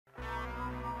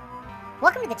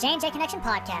Welcome to the J&J Connection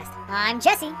podcast. I'm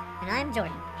Jesse. And I'm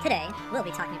Jordan. Today, we'll be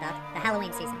talking about the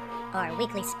Halloween season, our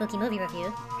weekly spooky movie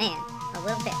review, and a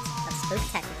little bit of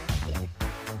spooktacular theater.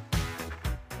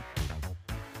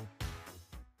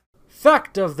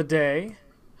 Fact of the day: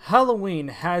 Halloween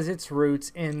has its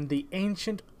roots in the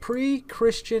ancient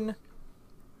pre-Christian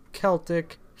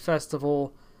Celtic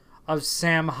festival of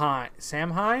Samhain.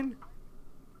 Samhain?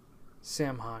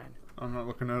 Samhain. I'm not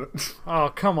looking at it.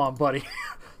 Oh, come on, buddy.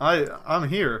 I'm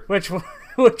here. which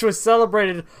was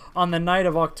celebrated on the night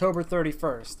of October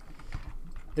 31st.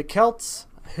 The Celts,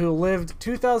 who lived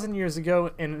 2,000 years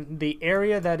ago in the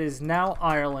area that is now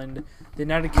Ireland, the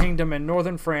United Kingdom, and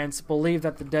northern France, believed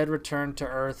that the dead returned to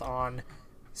Earth on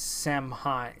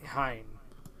Samhain.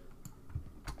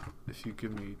 If you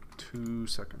give me 2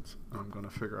 seconds, I'm going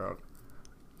to figure out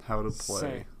how to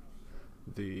play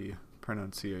the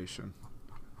pronunciation.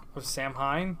 Of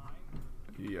Samhain?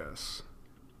 Yes.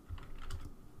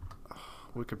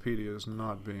 Wikipedia is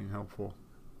not being helpful.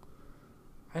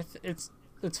 It's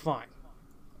fine.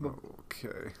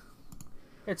 Okay.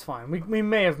 It's fine. We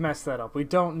may have messed that up. We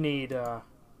don't need...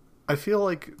 I feel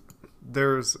like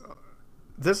there's...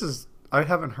 I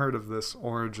haven't heard of this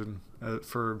origin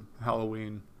for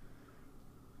Halloween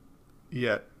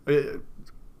yet.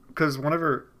 Because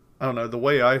whenever... I don't know, the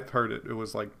way I've heard it, it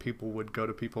was like people would go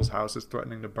to people's houses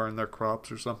threatening to burn their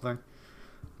crops or something.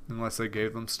 Unless they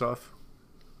gave them stuff.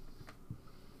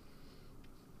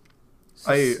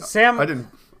 I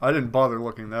didn't bother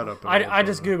looking that up. I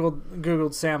just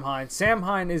googled Samhain.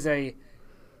 Samhain is a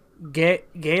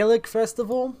Gaelic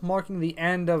festival marking the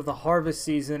end of the harvest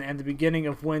season and the beginning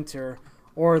of winter,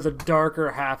 or the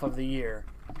darker half of the year.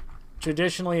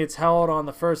 Traditionally, it's held on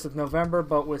the 1st of November,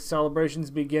 but with celebrations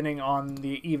beginning on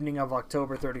the evening of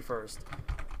October 31st,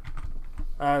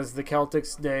 as the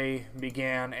Celtics' day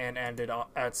began and ended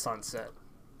at sunset.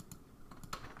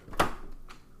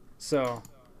 So,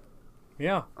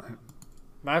 yeah.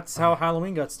 That's how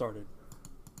Halloween got started.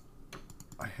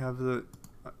 I have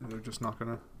they're just not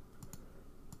gonna...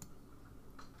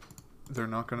 They're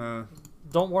not gonna...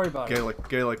 Don't worry about Gaelic.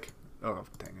 Oh,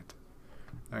 dang it.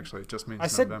 Actually, it just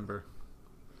means November.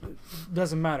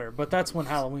 Doesn't matter, but that's when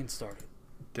Halloween started.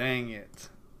 Dang it.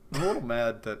 I'm a little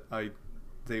mad that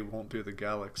they won't do the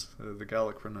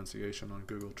Gaelic pronunciation on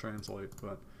Google Translate,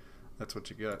 but that's what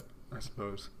you get, I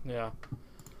suppose. Yeah.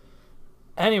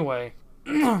 Anyway,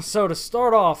 so to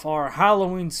start off our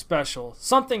Halloween special,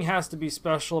 something has to be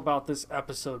special about this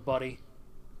episode, buddy.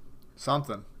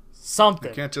 Something.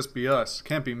 Something. It can't just be us.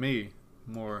 Can't be me,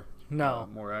 more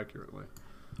accurately.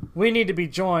 We need to be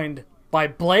joined by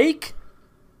Blake,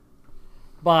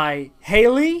 by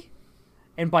Haley,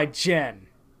 and by Jen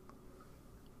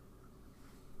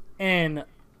in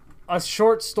a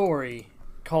short story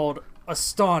called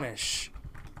Astonish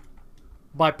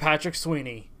by Patrick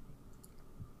Sweeney.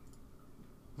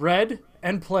 Read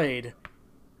and played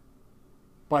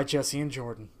by Jesse and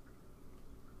Jordan.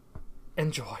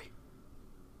 Enjoy.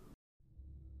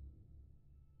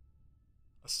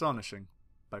 Astonishing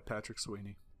by Patrick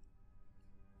Sweeney.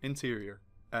 Interior,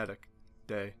 attic,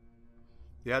 day.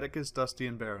 The attic is dusty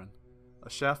and barren. A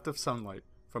shaft of sunlight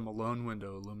from a lone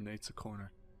window illuminates a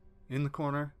corner. In the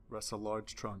corner rests a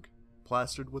large trunk,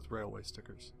 plastered with railway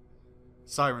stickers.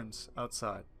 Sirens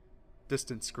outside.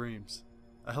 Distant screams.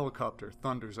 A helicopter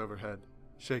thunders overhead,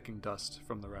 shaking dust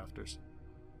from the rafters.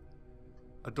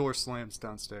 A door slams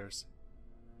downstairs.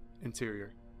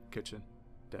 Interior, kitchen,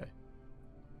 day.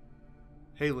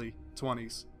 Haley,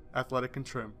 20s, athletic and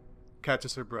trim,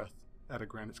 catches her breath at a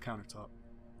granite countertop.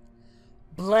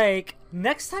 Blake,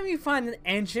 next time you find an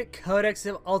ancient codex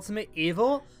of ultimate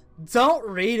evil, don't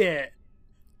read it.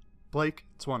 Blake,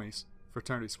 20s,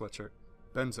 fraternity sweatshirt,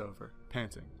 bends over,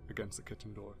 panting against the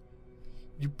kitchen door.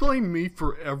 You blame me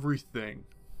for everything.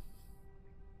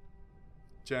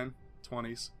 Jen,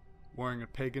 20s, wearing a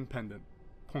pagan pendant,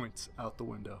 points out the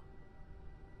window.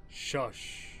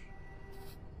 Shush.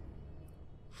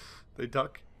 They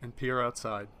duck and peer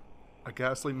outside. A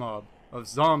ghastly mob of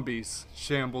zombies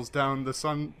shambles down the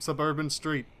suburban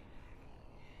street.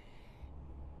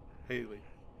 Haley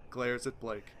glares at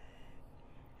Blake.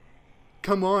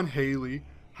 Come on, Haley.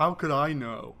 How could I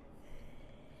know?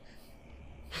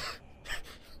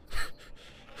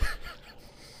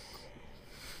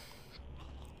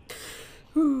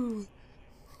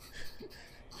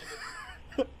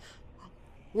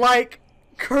 Like,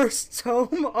 Cursed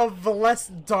Tome of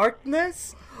Valest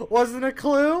Darkness wasn't a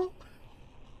clue?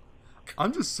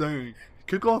 I'm just saying,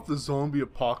 kick off the zombie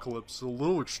apocalypse is a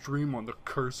little extreme on the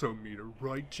curse-o-meter,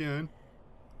 right, Jen?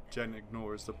 Jen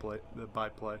ignores the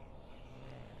byplay.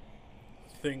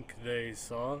 Think they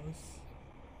saw us?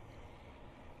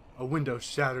 A window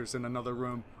shatters in another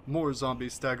room. More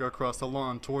zombies stagger across the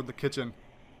lawn toward the kitchen.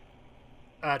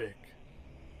 Attic.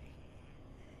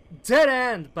 Dead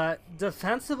end, but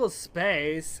defensible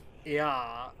space.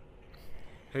 Yeah.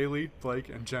 Haley, Blake,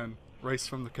 and Jen race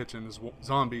from the kitchen as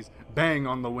zombies bang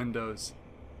on the windows.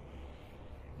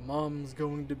 Mom's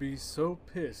going to be so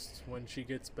pissed when she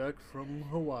gets back from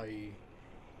Hawaii.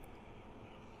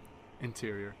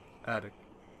 Interior, attic,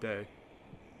 day.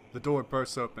 The door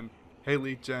bursts open.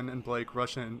 Haley, Jen, and Blake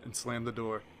rush in and slam the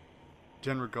door.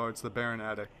 Jen regards the barren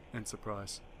attic in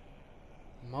surprise.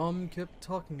 Mom kept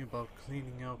talking about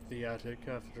cleaning out the attic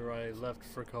after I left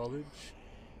for college.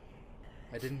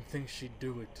 I didn't think she'd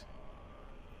do it.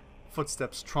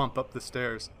 Footsteps tromp up the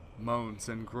stairs, moans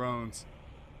and groans.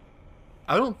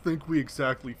 I don't think we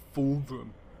exactly fooled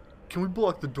them. Can we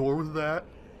block the door with that?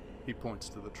 He points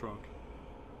to the trunk.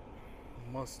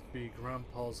 Must be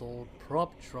Grandpa's old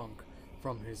prop trunk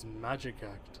from his magic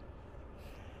act.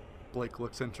 Blake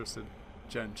looks interested.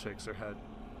 Jen shakes her head.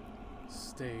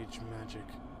 Stage magic.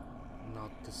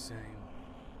 Not the same.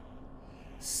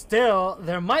 Still,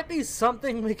 there might be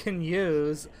something we can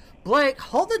use. Blake,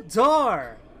 hold the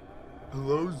door!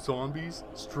 Hello, zombies?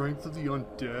 Strength of the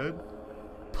undead?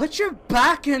 Put your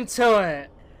back into it!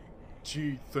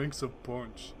 Gee, thanks a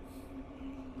bunch.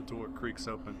 The door creaks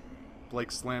open.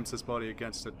 Blake slams his body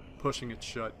against it, pushing it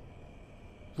shut.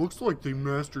 Looks like they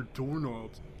mastered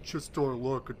doorknobs. Just our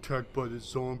luck attacked by the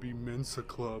zombie Mensa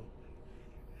Club.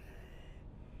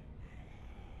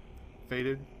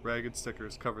 Faded, ragged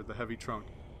stickers covered the heavy trunk.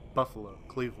 Buffalo,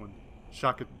 Cleveland,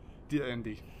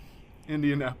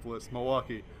 Indianapolis,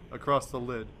 Milwaukee, across the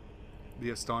lid. The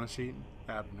astonishing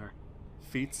Abner.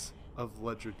 Feats of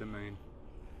legerdemain.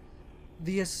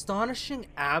 The astonishing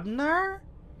Abner?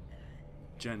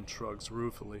 Jen shrugs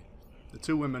ruefully. The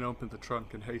two women open the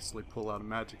trunk and hastily pull out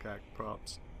magic act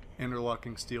props.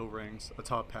 Interlocking steel rings, a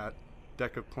top hat,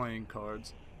 deck of playing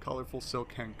cards, colorful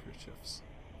silk handkerchiefs.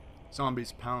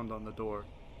 Zombies pound on the door.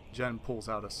 Jen pulls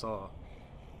out a saw.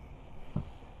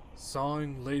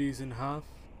 Sawing ladies in half?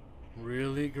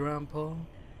 Really, Grandpa?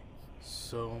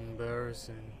 So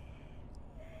embarrassing.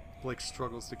 Blake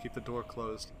struggles to keep the door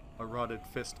closed. A rotted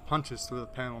fist punches through the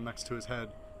panel next to his head.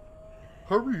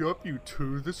 Hurry up, you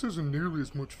two. This isn't nearly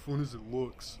as much fun as it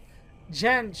looks.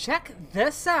 Jen, check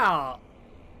this out!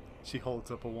 She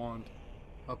holds up a wand.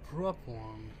 A prop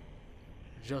wand.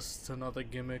 Just another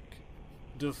gimmick.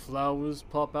 Do flowers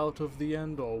pop out of the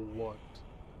end or what?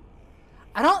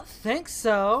 I don't think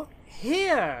so.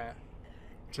 Here!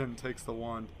 Jen takes the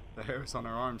wand. The hairs on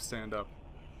her arms stand up.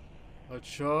 A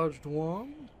charged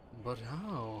wand? But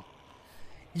how?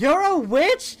 You're a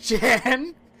witch,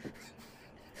 Jen!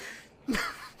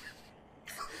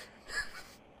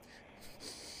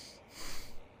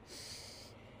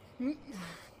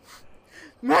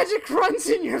 Magic runs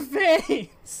in your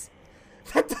veins!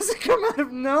 That doesn't come out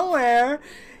of nowhere!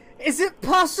 Is it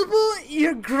possible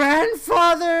your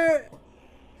grandfather...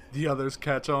 The others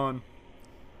catch on.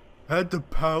 Had the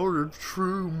power of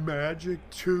true magic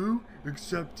too,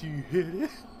 except he hid it?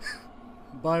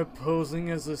 By posing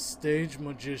as a stage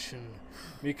magician,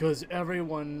 because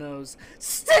everyone knows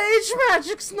stage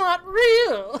magic's not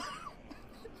real!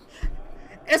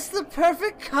 It's the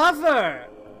perfect cover!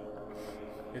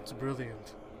 It's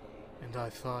brilliant, and I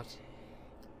thought...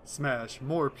 Smash.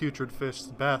 More putrid fish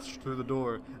bash through the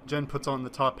door. Jen puts on the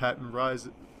top hat and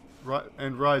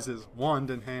rises, wand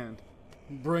in hand.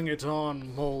 Bring it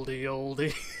on, moldy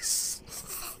oldies.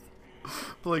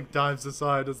 Blake dives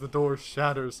aside as the door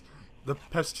shatters. The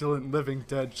pestilent living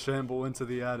dead shamble into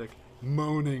the attic,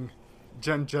 moaning.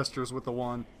 Jen gestures with the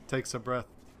wand, takes a breath,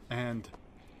 and...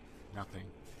 nothing.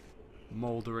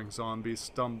 Moldering zombies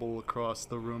stumble across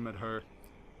the room at her.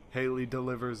 Haley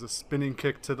delivers a spinning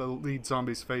kick to the lead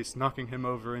zombie's face, knocking him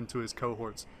over into his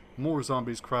cohorts. More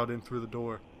zombies crowd in through the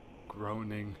door,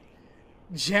 groaning.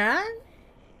 Jan?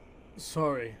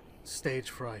 Sorry, stage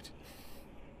fright.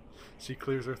 She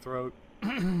clears her throat.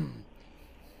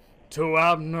 To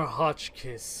Abner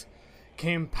Hotchkiss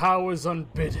came powers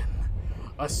unbidden,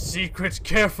 a secret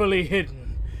carefully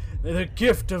hidden, the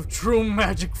gift of true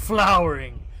magic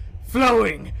flowing,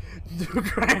 the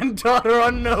granddaughter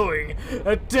unknowing,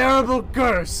 a terrible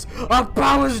curse, our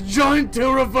powers joined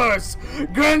to reverse.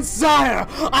 Grandsire,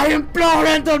 I implore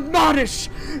and admonish,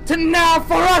 to now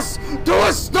for us to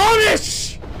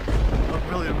astonish! A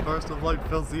brilliant burst of light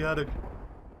fills the attic.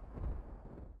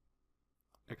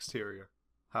 Exterior.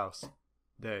 House.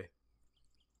 Day.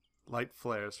 Light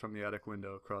flares from the attic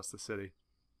window across the city.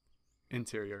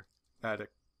 Interior. Attic.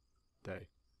 Day.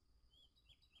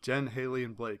 Jen, Haley,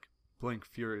 and Blake blink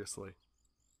furiously.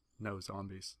 No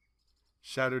zombies.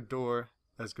 Shattered door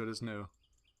as good as new.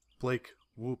 Blake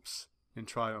whoops in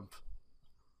triumph.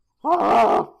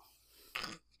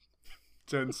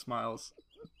 Jen smiles.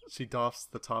 She doffs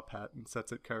the top hat and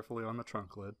sets it carefully on the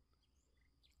trunk lid.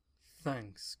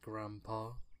 Thanks,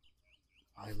 Grandpa.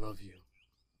 I love you.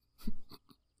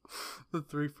 The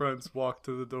three friends walk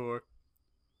to the door.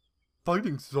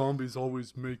 Fighting zombies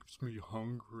always makes me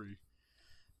hungry.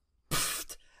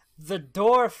 Pfft, the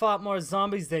door fought more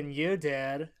zombies than you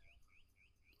did.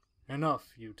 Enough,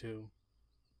 you two.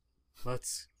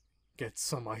 Let's get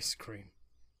some ice cream.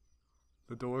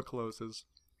 The door closes.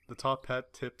 The top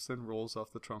hat tips and rolls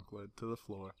off the trunk lid to the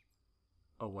floor.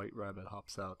 A white rabbit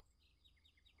hops out.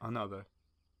 Another.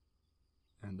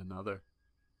 And another.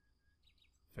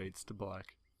 Fades to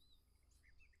black.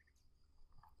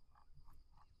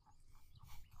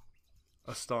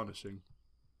 Astonishing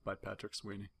by Patrick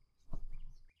Sweeney.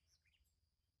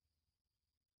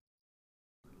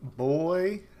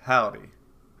 Boy, howdy.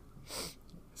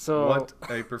 So, What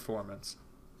a performance.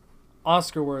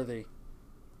 Oscar worthy.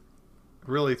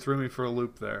 Really threw me for a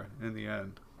loop there in the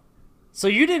end. So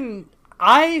you didn't...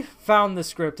 I found the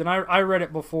script, and I read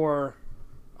it before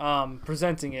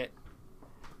presenting it.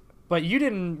 But you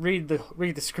didn't read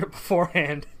the script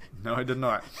beforehand. No, I did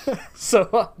not.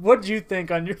 So what did you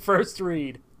think on your first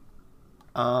read?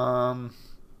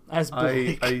 As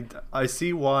Blake? I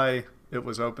see why it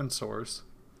was open source.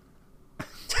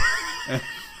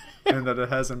 and that it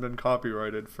hasn't been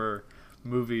copyrighted for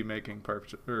movie making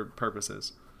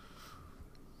purposes.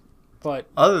 But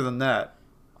other than that,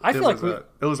 I feel like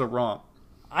it was a romp.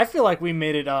 I feel like we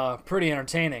made it pretty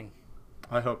entertaining.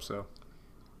 I hope so.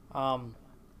 I'm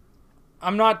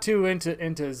not too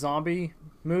into zombie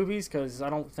movies because I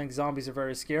don't think zombies are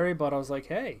very scary. But I was like,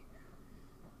 hey,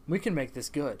 we can make this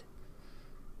good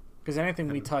because anything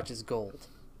we touch is gold.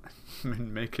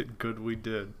 And make it good, we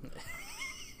did.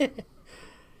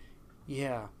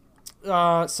 Yeah.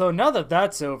 So now that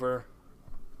that's over,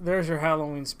 there's your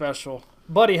Halloween special.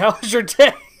 Buddy, how was your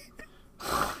day?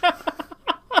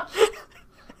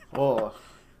 Oh,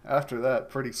 after that,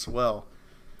 pretty swell.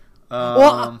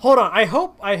 Well, hold on.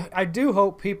 I do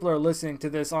hope people are listening to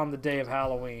this on the day of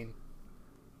Halloween.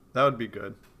 That would be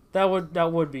good. That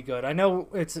would be good. I know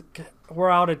we're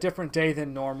out a different day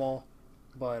than normal,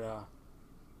 but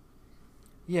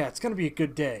yeah, it's gonna be a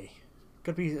good day.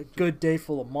 Gonna be a good day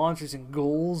full of monsters and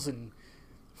ghouls and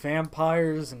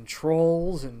vampires and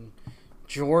trolls and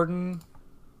Jordan.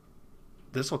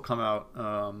 This will come out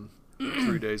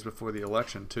 3 days before the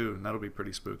election too, and that'll be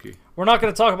pretty spooky. We're not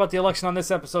going to talk about the election on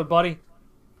this episode, buddy.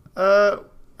 Yeah,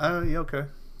 okay.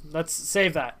 Let's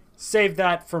save that. Save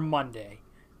that for Monday.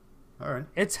 All right.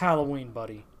 It's Halloween,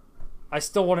 buddy. I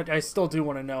still do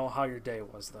want to know how your day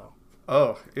was, though.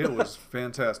 Oh, it was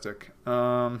fantastic.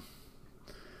 Went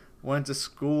to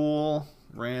school,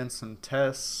 ran some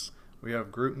tests. We have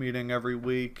group meeting every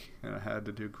week, and I had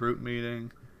to do group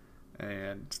meeting,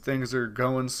 and things are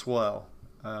going swell.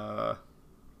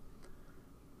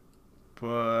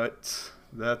 But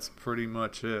that's pretty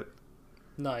much it.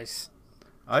 Nice.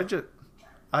 I'm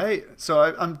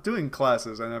doing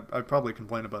classes, and I probably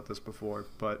complained about this before,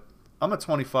 but I'm a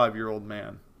 25-year-old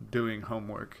man doing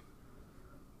homework,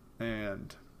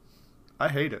 and I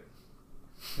hate it.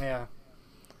 Yeah.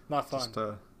 Not fun. Just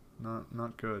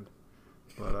not good.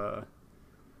 But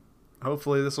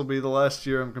hopefully this will be the last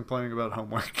year I'm complaining about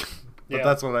homework. But Yeah.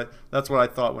 that's what I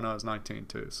thought when I was 19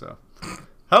 too. So,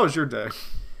 how was your day?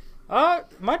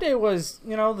 My day was,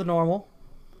 the normal.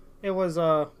 It was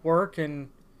work, and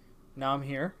now I'm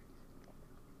here.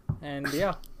 And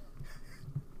yeah.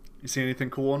 You see anything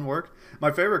cool in work?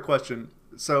 My favorite question.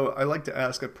 So I like to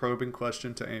ask a probing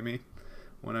question to Amy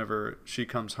whenever she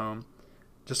comes home,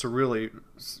 just to really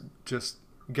just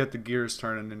get the gears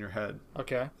turning in your head.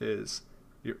 Okay. Is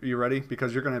you ready?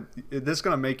 Because this is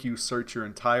gonna make you search your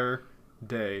entire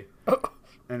day,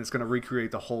 and it's gonna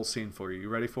recreate the whole scene for you. You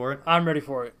ready for it? I'm ready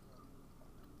for it.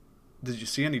 Did you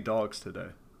see any dogs today?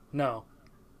 No.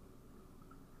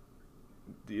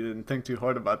 You didn't think too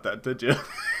hard about that, did you?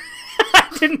 I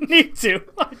didn't need to.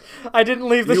 I didn't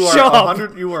leave the You are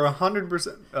shop. You were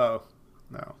 100%. Oh,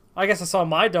 no. I guess I saw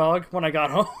my dog when I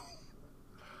got home.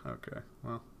 Okay.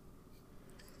 Well.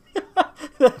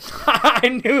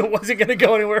 I knew it wasn't going to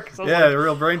go anywhere. Yeah, the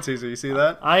real brain teaser. You see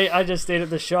that? I just stayed at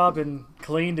the shop and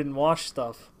cleaned and washed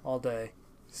stuff all day.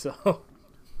 So.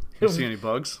 You see any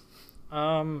bugs?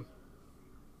 Some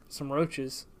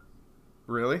roaches.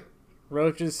 Really?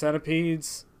 Roaches,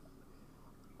 centipedes.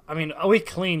 I mean, we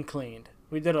cleaned.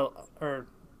 We did or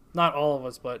not all of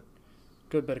us, but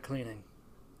good bit of cleaning.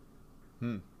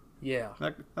 Hmm. Yeah.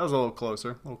 That was a little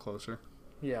closer.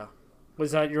 Yeah.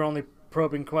 Was that your only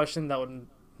probing question that would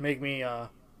make me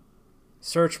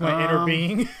search my inner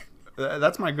being?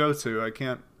 That's my go-to. I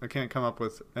can't come up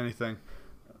with anything.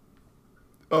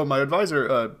 Oh, my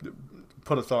advisor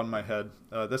put a thought in my head.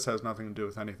 This has nothing to do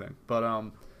with anything,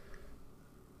 but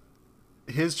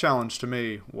his challenge to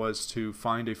me was to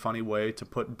find a funny way to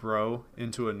put bro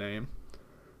into a name.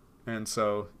 And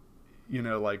so,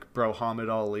 like Bro Muhammad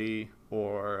Ali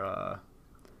or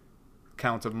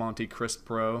Count of Monte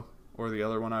Cristo, or the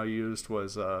other one I used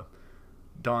was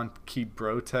Don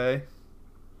Quixote.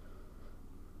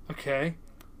 Okay.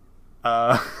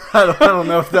 I don't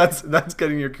know if that's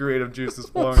getting your creative juices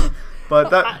flowing, but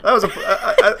that was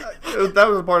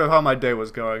a part of how my day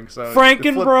was going. So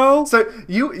Frankenbro. So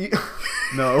you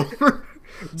no.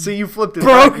 See, you flipped it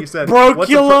back. You said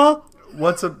Brocula.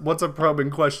 What's a probing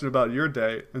question about your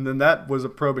day, and then that was a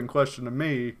probing question to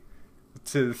me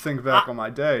to think back on my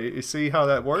day. You see how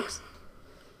that works?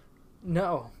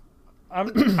 No,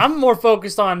 I'm more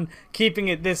focused on keeping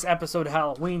it this episode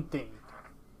Halloween themed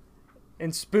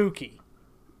and spooky.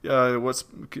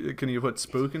 Can you put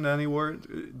spook into any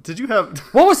word? Did you have?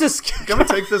 What was this? Can we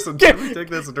take this? Can we take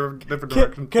this a different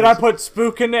direction? Can I put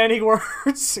spook into any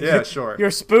words? Yeah, sure. You're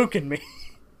spooking me.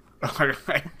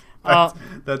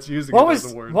 That's using what it was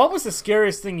as a word. what was the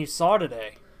scariest thing you saw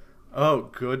today? Oh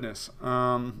goodness.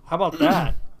 How about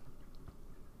that?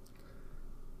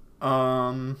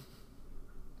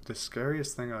 The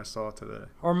scariest thing I saw today.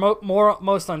 Or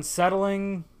most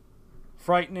unsettling,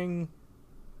 frightening.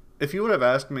 If you would have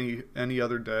asked me any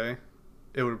other day,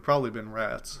 it would have probably been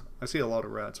rats. I see a lot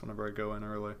of rats whenever I go in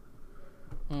early.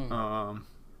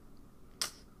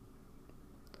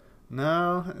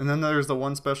 No, and then there's the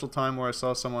one special time where I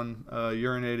saw someone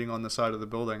urinating on the side of the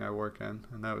building I work in,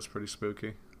 and that was pretty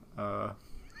spooky.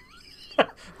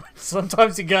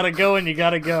 Sometimes you gotta go and you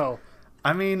gotta go.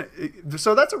 I mean,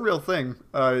 so that's a real thing.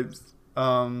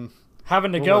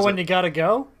 Having to go when you gotta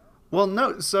go? Well,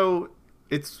 no. So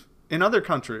it's in other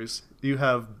countries you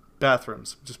have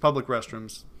bathrooms, just public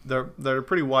restrooms. They're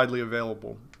pretty widely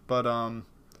available. But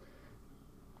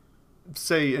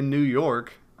say in New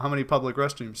York, how many public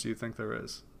restrooms do you think there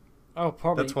is? Oh,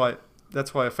 probably.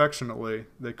 That's why affectionately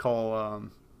they call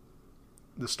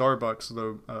the Starbucks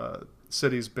the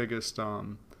city's biggest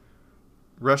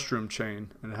restroom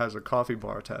chain, and it has a coffee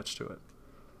bar attached to it.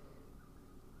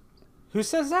 Who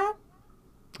says that?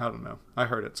 I don't know. I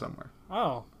heard it somewhere.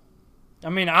 Oh. I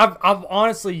mean, I've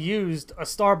honestly used a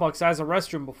Starbucks as a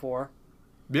restroom before.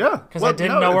 Yeah. Because I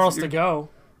didn't know where else to go.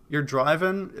 You're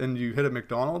driving and you hit a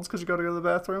McDonald's because you got to go to the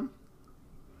bathroom?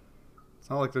 It's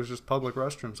not like there's just public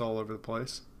restrooms all over the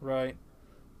place. Right.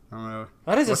 I don't know.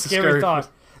 That is a scary thought.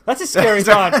 That's a scary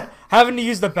thought. Having to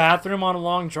use the bathroom on a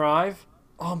long drive.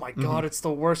 Oh my God, It's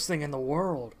the worst thing in the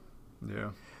world.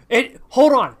 Yeah.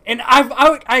 Hold on. And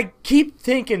I keep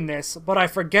thinking this, but I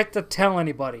forget to tell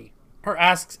anybody or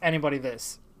ask anybody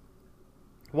this.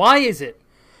 Why is it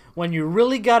when you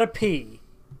really gotta pee,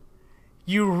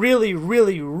 you really,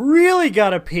 really, really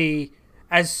gotta pee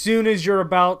as soon as you're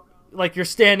about, like you're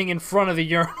standing in front of the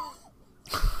urinal?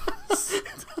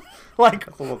 Like,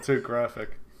 a little too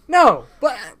graphic. No,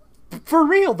 but for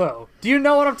real though. Do you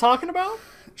know what I'm talking about?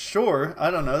 Sure.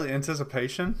 I don't know. The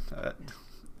anticipation.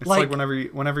 It's like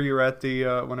whenever you're at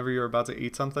the whenever you're about to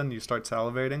eat something, you start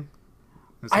salivating.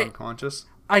 It's unconscious.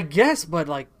 I guess, but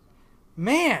like,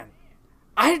 man,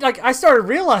 I started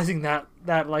realizing that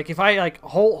like if I like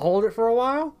hold it for a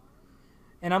while,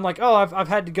 and I'm like, oh, I've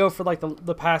had to go for like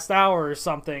the past hour or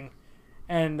something,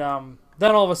 and then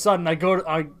all of a sudden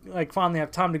I like finally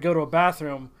have time to go to a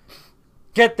bathroom,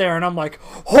 get there, and I'm like,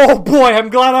 oh boy, I'm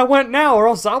glad I went now, or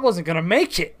else I wasn't gonna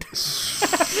make it.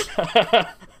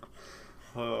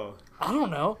 Oh. I don't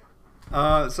know.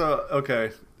 So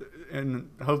okay, and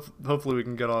hopefully we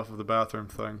can get off of the bathroom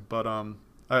thing. But I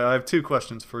have two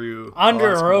questions for you.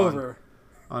 Under or over?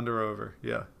 Under, over,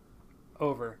 yeah.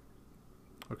 Over.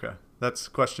 Okay, that's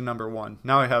question number one.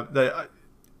 Now I have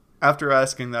after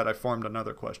asking that, I formed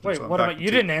another question. Wait, so what about you?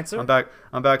 Didn't answer.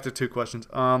 I'm back to two questions.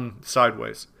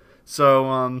 Sideways. So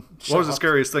what was the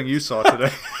scariest thing you saw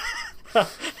today?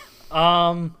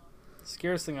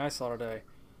 Scariest thing I saw today.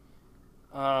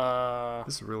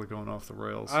 This is really going off the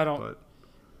rails. I don't.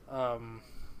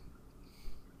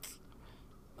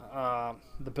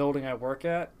 The building I work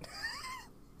at.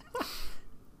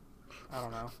 I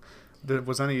don't know.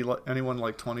 Was anyone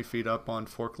like 20 feet up on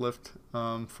forklift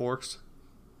forks?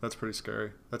 That's pretty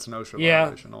scary. That's an OSHA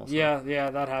violation also. Yeah,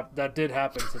 that did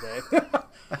happen today.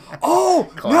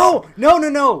 Oh,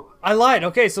 no. I lied.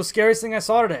 Okay, so scariest thing I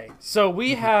saw today. So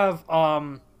we have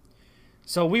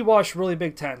so we wash really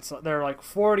big tents. They're like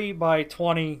 40 by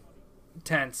 20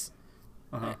 tents.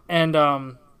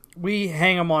 and we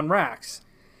hang them on racks,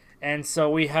 and so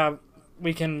we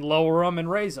can lower them and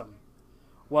raise them.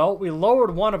 Well, we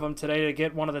lowered one of them today to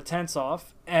get one of the tents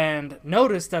off, and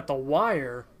noticed that the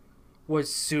wire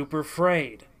was super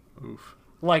frayed. Oof.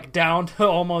 Like down to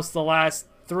almost the last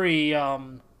three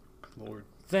Lord.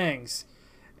 things.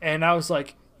 And I was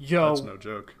like, yo, That's no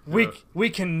joke. we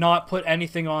cannot put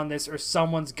anything on this or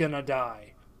someone's gonna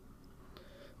die.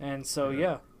 And so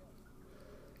yeah.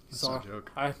 That's So no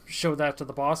joke. I showed that to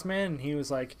the boss man, and he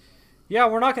was like, yeah,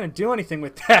 we're not gonna do anything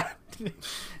with that.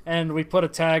 And we put a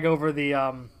tag over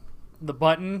the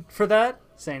button for that,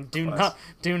 saying do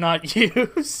not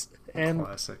use. And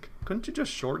Classic. Couldn't you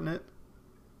just shorten it?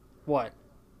 what?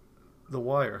 The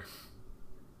wire.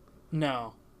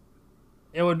 No.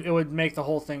 It would make the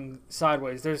whole thing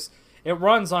sideways. It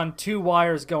runs on two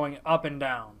wires going up and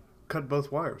down. Cut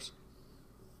both wires.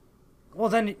 Well,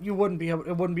 then it wouldn't be able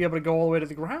to go all the way to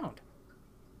the ground.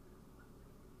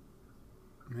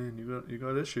 Man, you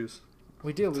got issues.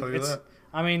 We do. I'll tell you that.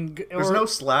 I mean, There's no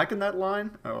slack in that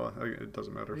line? Oh, it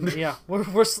doesn't matter. yeah,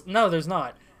 no, there's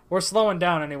not. We're slowing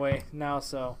down anyway now,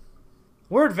 so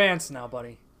we're advanced now,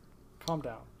 buddy. Calm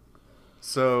down.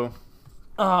 So,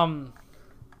 Um,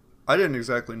 I didn't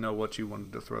exactly know what you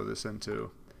wanted to throw this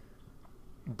into,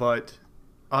 but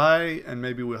and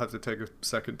maybe we'll have to take a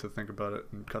second to think about it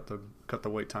and cut the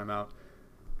wait time out.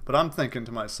 But I'm thinking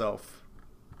to myself,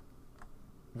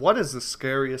 what is the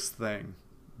scariest thing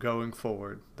going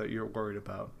forward that you're worried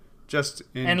about? Just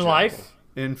in general. life?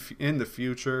 In the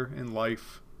future, in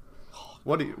life.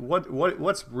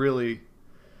 What's really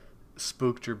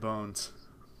spooked your bones?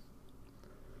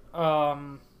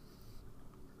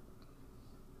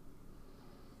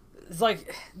 It's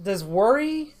like, does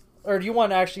worry, or do you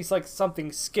want actually like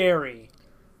something scary,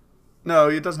 No,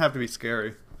 it doesn't have to be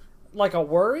scary. like a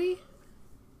worry,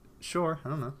 Sure, I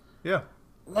don't know. Yeah.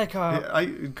 like Yeah,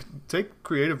 I take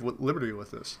creative liberty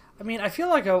with this. I mean, I feel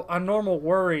like a normal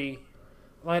worry,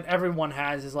 like everyone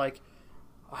has, is like,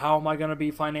 how am I going to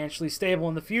be financially stable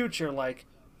in the future? Like,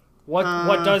 what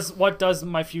does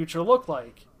my future look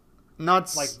like?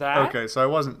 Not Like that? Okay, so I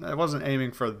wasn't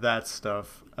aiming for that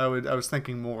stuff. I was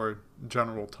thinking more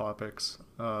general topics.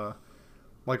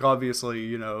 Like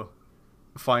obviously,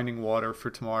 finding water for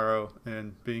tomorrow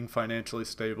and being financially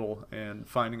stable and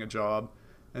finding a job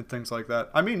and things like that.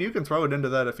 I mean, you can throw it into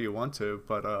that if you want to,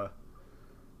 but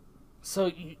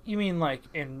So you mean like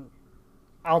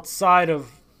outside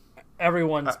of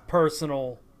everyone's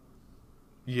personal,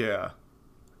 yeah.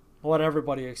 what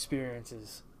everybody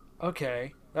experiences?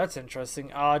 Okay, that's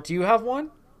interesting. Do you have one?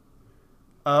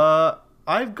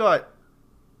 I've got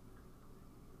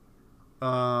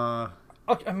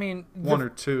Okay, I mean, one or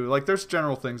two. Like there's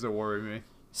general things that worry me.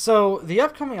 so the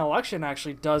upcoming election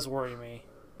actually does worry me.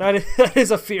 That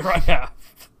is a fear I have.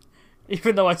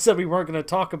 Even though I said we weren't going to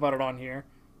talk about it on here.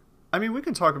 I mean, we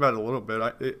can talk about it a little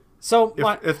bit. So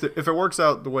If it works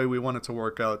out the way we want it to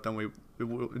work out, then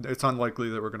it's unlikely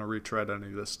that we're going to retread any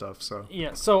of this stuff. So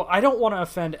yeah, so I don't want to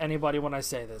offend anybody when I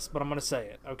say this, but I'm going to say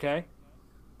it, okay?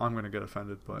 I'm going to get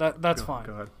offended, but That's fine.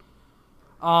 Go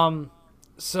ahead.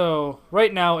 So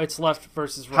right now it's left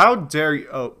versus right. How dare you?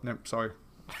 Oh, no, sorry.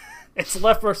 It's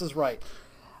left versus right.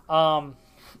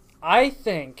 I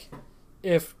think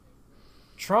if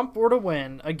Trump were to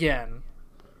win again,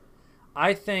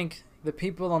 I think the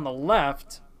people on the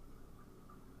left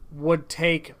would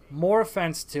take more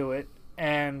offense to it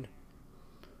and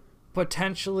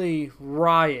potentially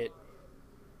riot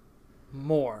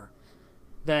more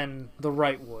than the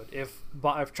right would if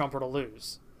Trump were to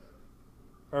lose,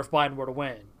 or if Biden were to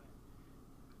win.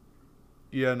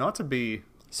 Yeah, not to be.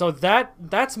 So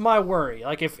that's my worry.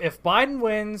 Like if Biden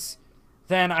wins,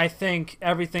 then I think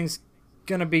everything's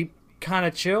gonna be kind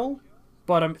of chill.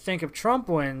 But I think if Trump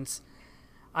wins,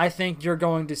 I think you're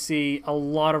going to see a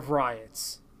lot of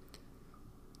riots.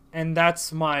 And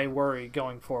that's my worry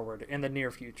going forward in the near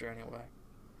future, anyway.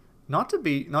 Not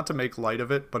to make light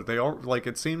of it, but they are like,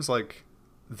 it seems like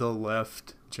the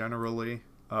left generally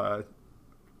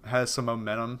has some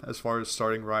momentum as far as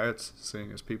starting riots,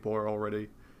 seeing as people are already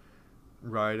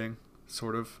rioting,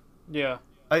 sort of. Yeah.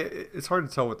 It's hard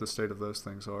to tell what the state of those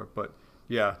things are, but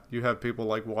yeah, you have people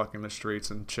like walking the streets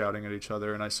and shouting at each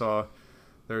other, and I saw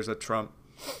there's a Trump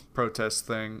protest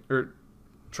thing, or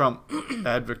Trump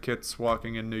advocates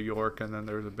walking in New York, and then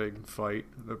there's a big fight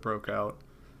that broke out.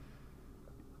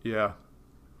 Yeah.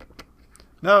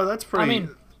 No, that's pretty. I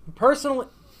mean,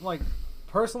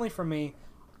 personally for me,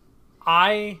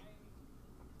 and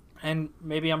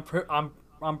maybe I'm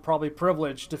probably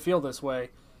privileged to feel this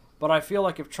way, but I feel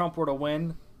like if Trump were to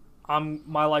win,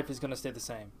 my life is going to stay the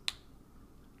same.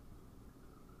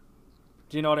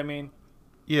 Do you know what I mean?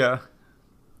 Yeah.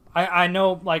 I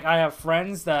know, like, I have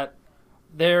friends that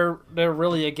they're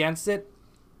really against it.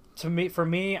 For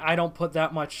me, I don't put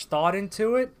that much thought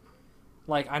into it.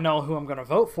 Like, I know who I'm going to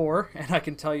vote for, and I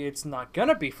can tell you it's not going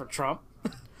to be for Trump.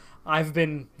 I've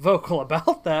been vocal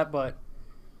about that, but,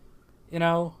 you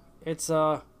know, it's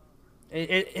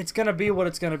it's going to be what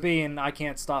it's going to be, and I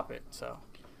can't stop it, so.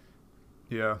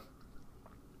 Yeah.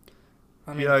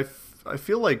 I mean, Yeah, I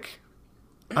feel like,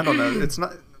 I don't know, it's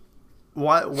not,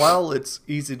 while it's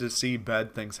easy to see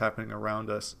bad things happening around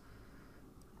us,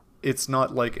 it's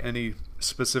not like any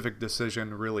specific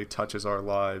decision really touches our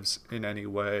lives in any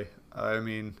way. I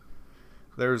mean,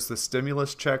 there's the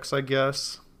stimulus checks, I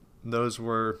guess. Those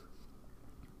were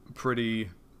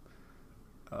pretty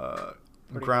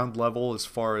ground level as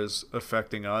far as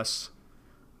affecting us.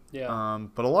 yeah.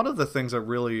 But a lot of the things that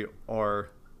really are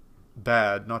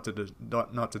bad, not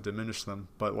to diminish them,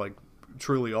 but like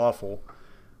truly awful,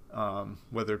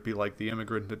 whether it be like the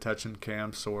immigrant detention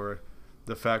camps or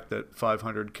the fact that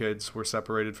 500 kids were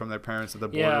separated from their parents at the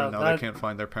border, Yeah, and now they can't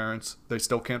find their parents. They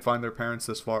still can't find their parents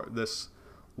this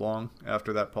long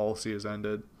after that policy has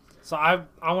ended. So I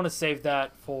want to save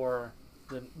that for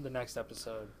the next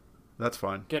episode. That's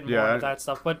fine. Get more into that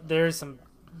stuff, but there's some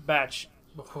bad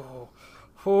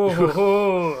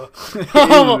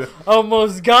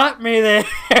almost got me there.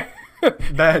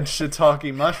 Bad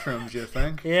shiitake mushrooms, you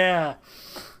think? Yeah.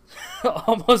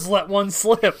 Almost let one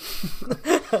slip.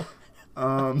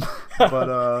 But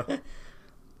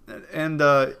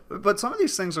some of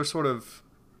these things are sort of,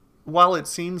 while it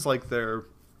seems like they're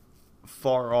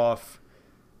far off,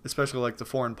 especially like the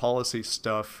foreign policy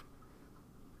stuff,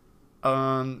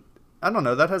 I don't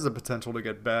know, that has the potential to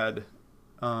get bad,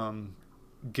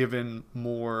 given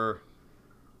more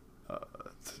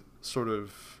sort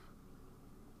of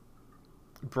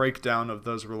breakdown of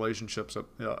those relationships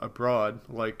abroad,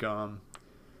 like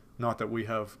not that we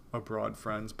have abroad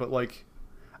friends, but like,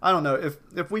 I don't know,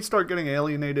 if we start getting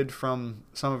alienated from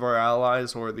some of our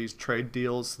allies or these trade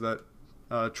deals that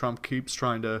Trump keeps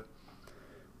trying to,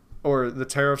 or the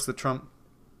tariffs that Trump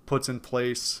puts in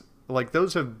place, like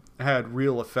those have had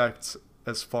real effects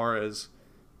as far as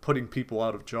putting people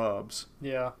out of jobs.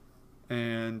 Yeah.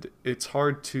 And it's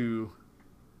hard to,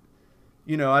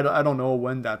 you know, I don't know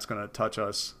when that's going to touch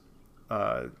us,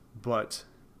 but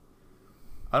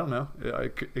I don't know.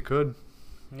 It could.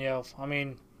 Yeah, I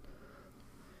mean,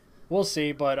 we'll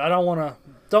see, but I don't want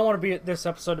to be this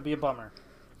episode to be a bummer.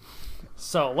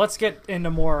 So let's get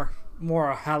into more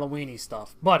Halloweeny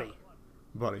stuff, buddy.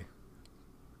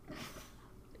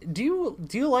 Do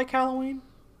you like Halloween?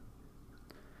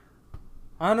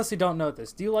 I honestly don't know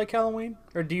this. Do you like Halloween,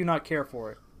 or do you not care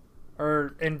for it,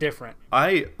 or indifferent?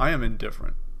 I am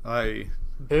indifferent.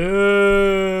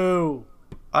 Boo.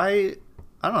 I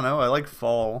don't know. I like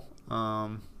fall,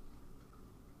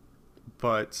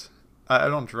 but I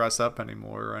don't dress up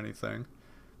anymore or anything.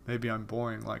 Maybe I'm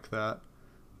boring like that.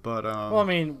 But Well, I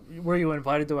mean, were you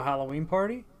invited to a Halloween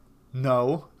party?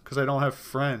 no, because I don't have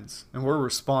friends, and we're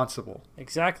responsible.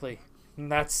 Exactly.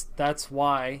 And that's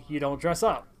why you don't dress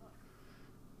up.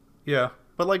 Yeah,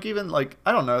 but like even like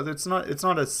I don't know. It's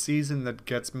not a season that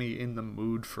gets me in the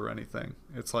mood for anything.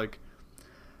 It's like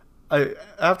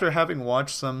after having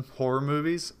watched some horror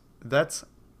movies, I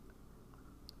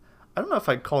don't know if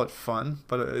I'd call it fun,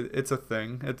 but it's a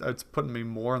thing. It's putting me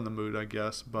more in the mood, I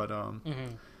guess. But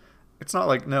it's not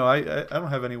like, no, I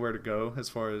don't have anywhere to go as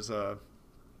far as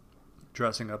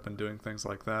dressing up and doing things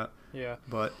like that. Yeah.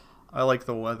 But I like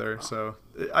the weather, so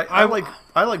I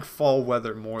like fall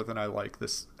weather more than I like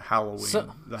this the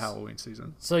Halloween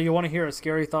season. So you want to hear a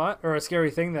scary thought or a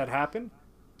scary thing that happened?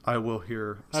 I will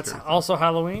hear. That's also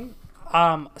Halloween.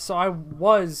 So I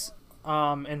was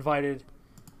invited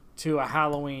to a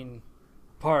Halloween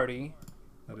party.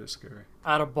 That is scary.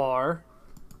 At a bar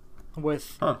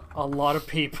with a lot of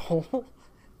people,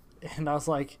 and I was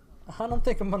like, I don't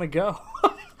think I'm gonna go.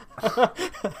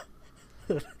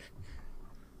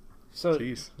 So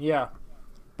jeez. Yeah,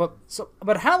 but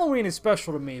Halloween is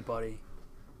special to me, buddy.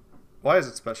 Why is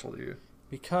it special to you?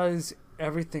 Because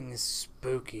everything is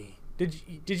spooky. Did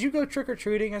you go trick or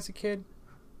treating as a kid?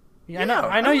 Yeah,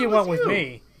 I know you went with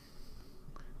me.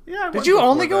 Yeah. Did you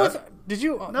only go with? Did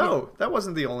you? No, that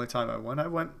wasn't the only time I went. I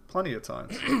went plenty of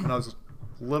times when I was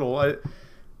little. I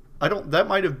don't. That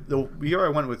might have the year I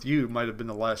went with you might have been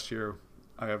the last year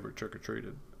I ever trick or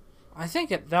treated. I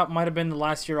think that might have been the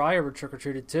last year I ever trick or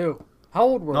treated too. How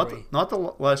old were we? Not the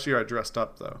last year I dressed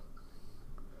up though.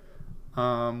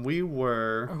 We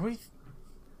were. Are we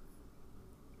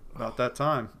about that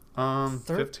time.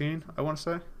 15, I want to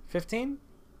say. 15?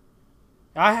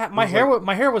 My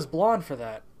hair was blonde for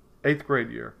that. 8th grade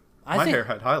year. I My think- hair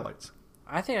had highlights.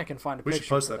 I think I can find a We picture. should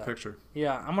post for that picture.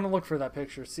 Yeah, I'm gonna look for that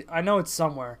picture. See, I know it's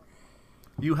somewhere.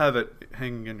 You have it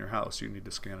hanging in your house. You need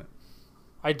to scan it.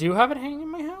 I do have it hanging in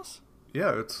my house.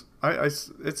 Yeah,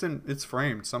 it's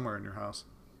framed somewhere in your house.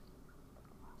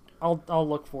 I'll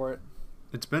look for it.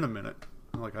 It's been a minute.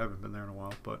 Like, I haven't been there in a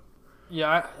while, but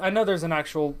Yeah, I know there's an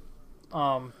actual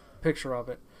picture of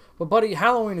it. But buddy,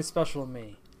 Halloween is special to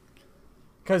me.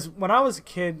 Because when I was a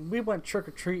kid, we went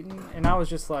trick-or-treating, and I was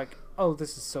just like, oh,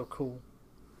 this is so cool.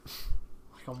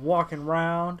 Like, I'm walking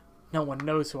around, no one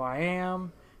knows who I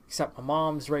am, except my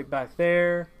mom's right back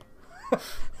there.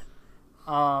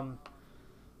 But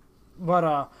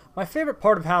my favorite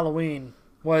part of Halloween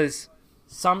was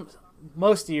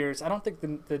most years, I don't think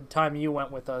the time you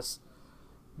went with us,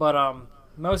 but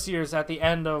most years at the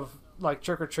end of like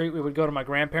trick or treat, we would go to my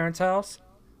grandparents' house,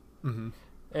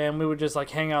 and we would just like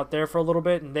hang out there for a little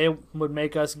bit, and they would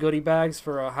make us goodie bags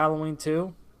for Halloween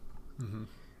too,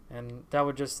 and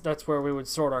that's where we would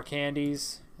sort our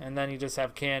candies, and then you just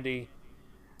have candy,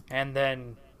 and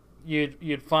then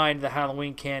you'd find the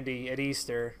Halloween candy at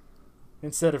Easter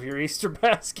instead of your Easter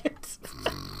basket.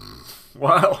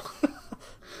 wow.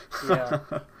 Yeah.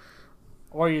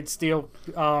 Or you'd steal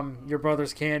your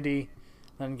brother's candy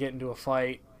and get into a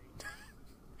fight.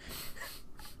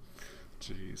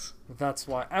 Jeez. That's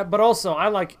why. But also, I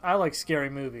like scary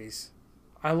movies.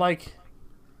 I like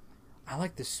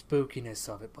the spookiness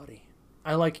of it, buddy.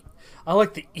 I like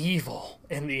the evil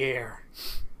in the air,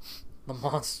 the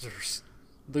monsters,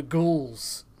 the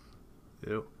ghouls.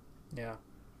 Ew. Yeah.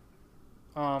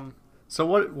 So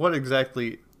what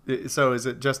exactly? So is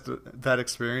it just that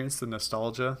experience, the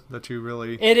nostalgia that you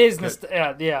really? It is.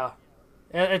 Yeah.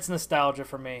 It's nostalgia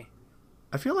for me.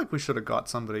 I feel like we should have got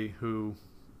somebody who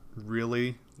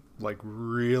really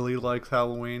likes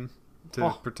Halloween to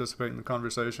participate in the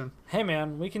conversation. Hey,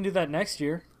 man, we can do that next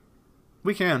year.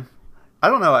 We can. I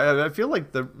don't know. I feel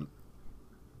like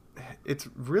it's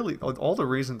really all the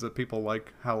reasons that people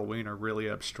like Halloween are really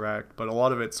abstract, but a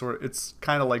lot of it's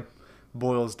kind of like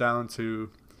boils down to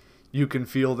you can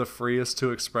feel the freest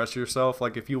to express yourself.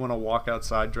 Like if you want to walk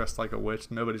outside dressed like a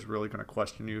witch, nobody's really going to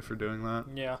question you for doing that.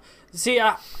 Yeah. See,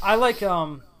 I like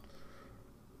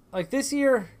this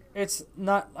year it's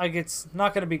not going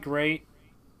to be great.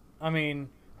 I mean,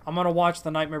 I'm going to watch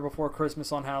The Nightmare Before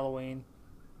Christmas on Halloween.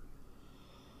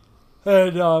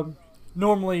 And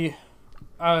normally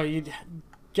you'd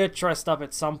get dressed up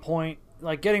at some point.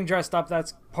 Like getting dressed up,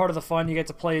 that's part of the fun. You get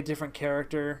to play a different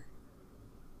character.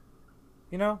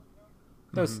 You know?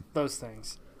 Those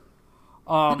things.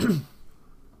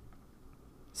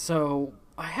 So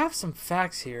I have some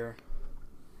facts here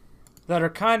that are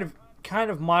kind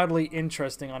of mildly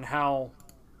interesting on how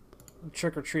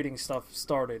trick-or-treating stuff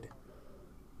started.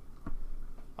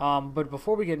 But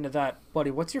before we get into that,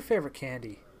 buddy, what's your favorite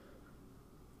candy?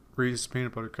 Reese's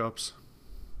peanut butter cups.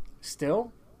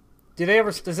 Still? Does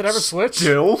it ever switch?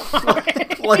 Still?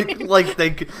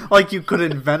 like you could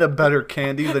invent a better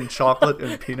candy than chocolate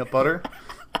and peanut butter?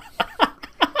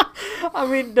 I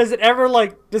mean, does it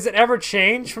ever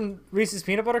change from Reese's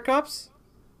peanut butter cups?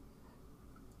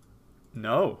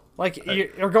 No. Like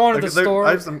you're going to the store.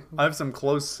 I have some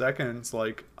close seconds.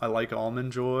 Like I like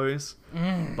Almond Joys.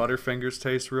 Butterfingers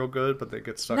taste real good, but they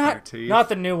get stuck in your teeth. Not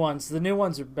the new ones. The new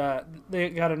ones are bad. They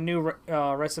got a new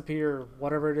recipe or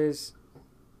whatever it is.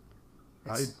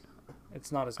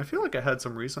 It's not as. I feel like I had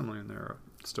some recently and they're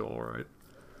still alright.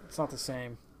 It's not the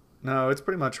same. No, it's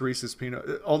pretty much Reese's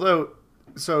peanut. Although,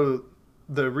 so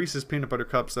the Reese's peanut butter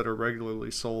cups that are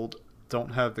regularly sold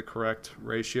don't have the correct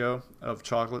ratio of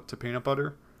chocolate to peanut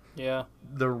butter. Yeah.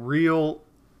 The real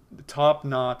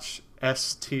top-notch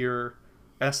S tier,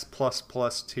 S++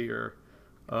 tier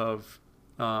of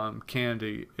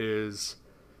candy is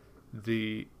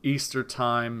the Easter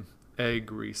time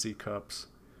egg Reese cups,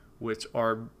 which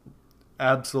are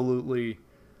absolutely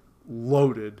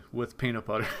loaded with peanut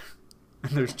butter.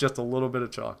 And there's just a little bit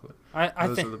of chocolate.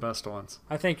 Those are the best ones.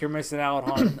 I think you're missing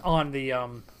out on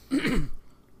the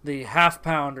the half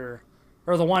pounder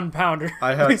or the 1 pounder.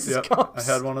 I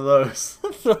had one of those.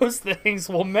 Those things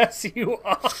will mess you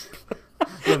up.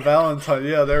 The Valentine,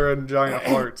 yeah, they're in giant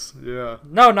hearts. Yeah.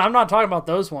 No, I'm not talking about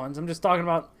those ones. I'm just talking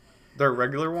about They're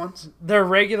regular ones? they're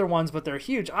regular ones, but they're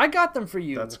huge. I got them for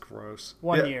you. That's gross.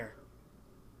 One Yeah, year.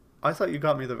 I thought you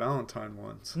got me the Valentine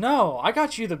ones. No, I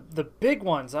got you the big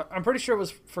ones. I'm pretty sure it was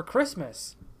for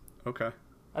Christmas. Okay.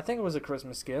 I think it was a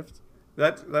Christmas gift.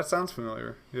 That sounds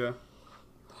familiar. Yeah.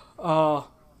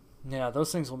 Yeah,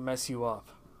 those things will mess you up.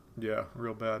 Yeah,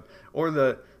 real bad. Or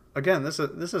again, this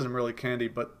isn't really candy,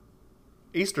 but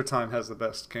Easter time has the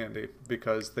best candy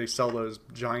because they sell those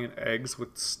giant eggs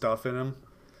with stuff in them.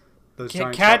 Those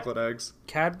giant chocolate eggs.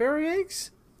 Cadbury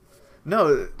eggs?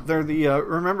 No, they're the.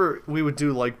 Remember, we would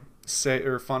do like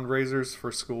fundraisers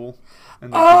for school,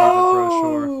 and they give you the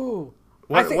brochure. Oh!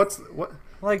 What?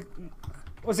 Like,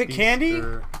 was it candy?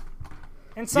 Easter.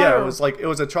 Inside? Yeah, or- it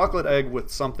was a chocolate egg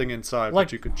with something inside, Like-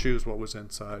 but you could choose what was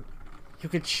inside. You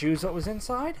could choose what was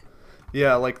inside?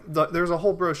 Yeah, like there's a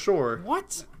whole brochure.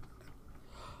 What?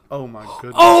 Oh my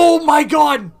goodness. Oh my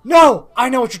god! No! I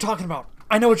know what you're talking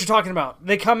about.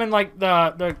 They come in like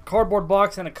the cardboard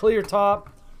box and a clear top,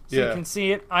 so you Yeah. can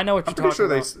see it. I know what I'm you're pretty sure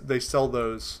talking they sell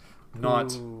those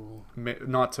not Ooh.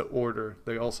 not to order.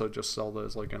 They also just sell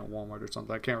those like in a Walmart or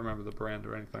something. I can't remember the brand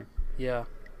or anything. Yeah.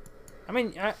 I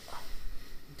mean,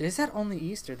 is that only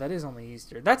Easter? That is only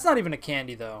Easter. That's not even a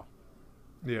candy though.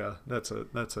 Yeah, that's a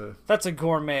That's a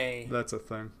gourmet. that's a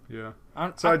thing. Yeah.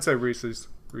 I'm- So I'd say Reese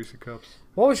Cups.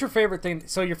 What was your favorite thing?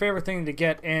 So your favorite thing to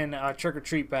get in a trick or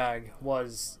treat bag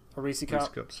was a Reese cup. Reese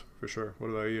Cups for sure. What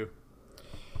about you?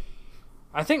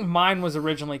 I think mine was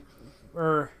originally,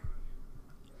 in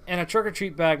a trick or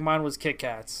treat bag. Mine was Kit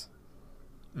Kats.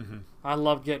 Mm-hmm. I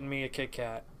loved getting me a Kit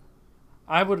Kat.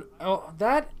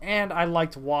 That and I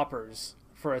liked Whoppers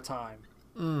for a time.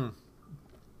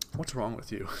 What's wrong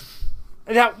with you?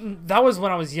 That was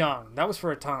when I was young. That was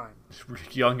for a time.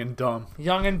 Young and dumb.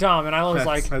 Young and dumb, and I was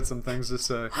like, had some things to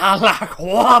say. I like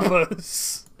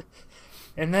Whoppers.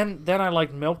 And then I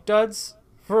liked Milk Duds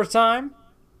for a time,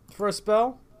 for a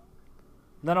spell.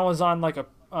 Then I was on like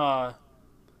a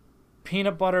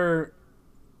peanut butter,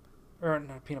 or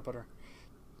not peanut butter,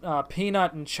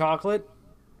 peanut and chocolate,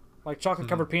 like chocolate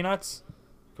covered peanuts.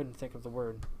 Couldn't think of the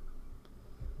word.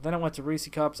 Then I went to Reese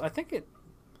Cups. I think it.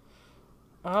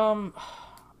 I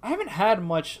haven't had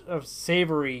much of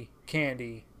savory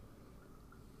candy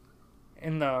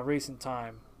in the recent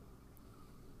time.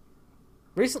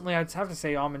 Recently, I'd have to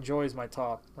say Almond Joy is my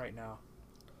top right now.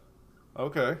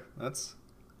 Okay,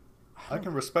 I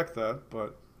can respect that,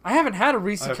 but I haven't had a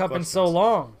Reese I have Cup in so questions.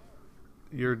 long.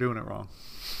 you're doing it wrong.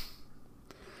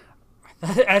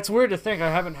 That's weird to think I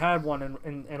haven't had one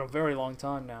in a very long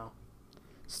time now.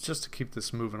 It's just to keep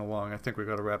this moving along. I think we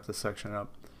got to wrap this section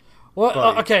up. Well,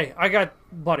 Buddy. okay, I got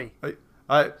Buddy.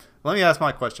 Let me ask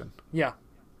my question. Yeah.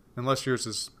 Unless yours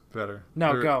is better.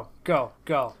 No, Or,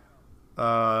 go.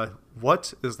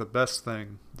 What is the best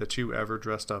thing that you ever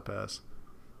dressed up as?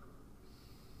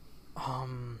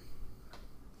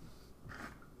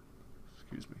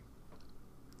 Excuse me.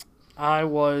 I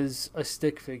was a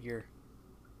stick figure.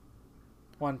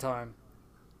 One time.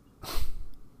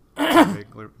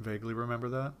 Vaguely remember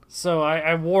that. So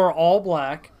I wore all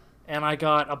black, and I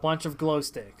got a bunch of glow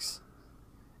sticks,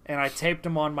 and I taped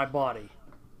them on my body.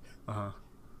 Uh-huh.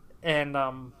 And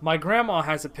my grandma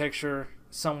has a picture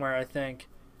somewhere, I think,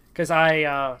 because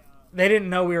they didn't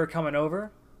know we were coming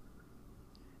over,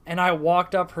 and I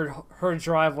walked up her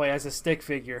driveway as a stick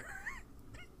figure,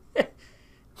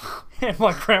 and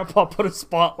my grandpa put a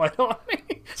spotlight on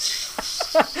me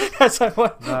as I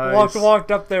Nice.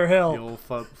 walked up their hill. The old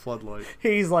floodlight.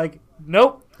 He's like,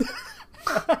 nope.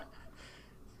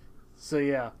 So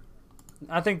yeah,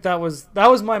 I think that was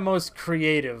my most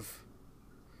creative.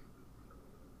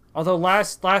 Although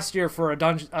last year for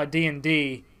a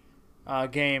D&D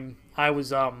game, I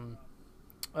was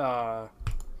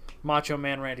Macho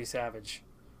Man Randy Savage.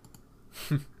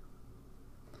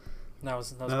 That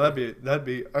was No, that'd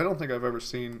be. I don't think I've ever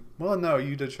seen. Well, no,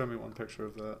 you did show me one picture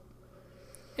of that.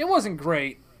 It wasn't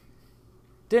great.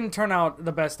 Didn't turn out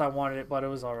the best I wanted it, but it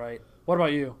was all right. What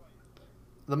about you?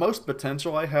 The most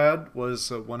potential I had was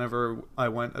whenever I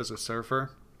went as a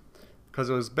surfer, because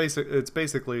it was It's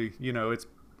basically,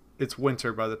 it's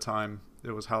winter by the time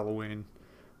it was Halloween,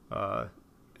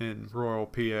 in rural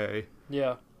PA.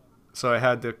 Yeah. So I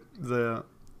had the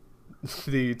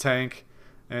tank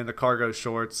and the cargo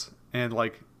shorts and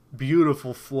like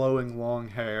beautiful flowing long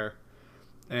hair,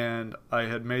 and I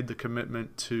had made the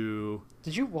commitment to.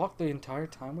 Did you walk the entire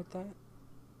time with that?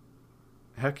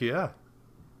 Heck yeah.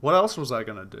 What else was I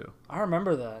gonna do? I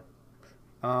remember that.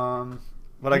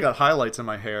 But I got highlights in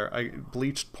my hair. I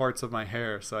bleached parts of my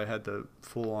hair, so I had the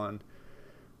full on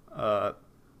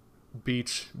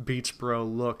beach bro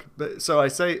look. So I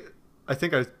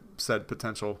think I said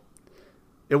potential.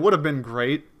 It would have been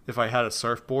great if I had a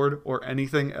surfboard or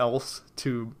anything else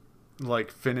to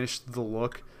like finish the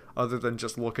look other than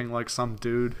just looking like some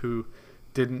dude who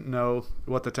didn't know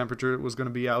what the temperature was going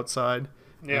to be outside.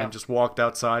 Yeah. And just walked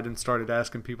outside and started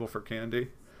asking people for candy.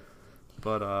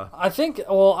 But I think.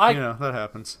 Well, that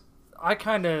happens. I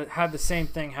kind of had the same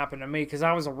thing happen to me because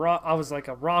I was like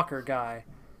a rocker guy.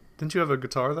 Didn't you have a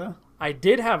guitar though? I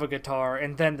did have a guitar,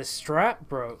 and then the strap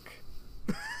broke.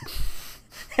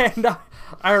 And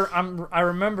I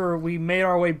remember we made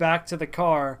our way back to the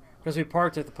car because we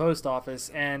parked at the post office,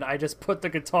 and I just put the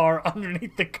guitar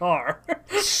underneath the car.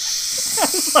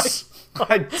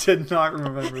 I did not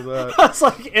remember that. I was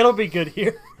like, it'll be good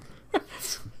here.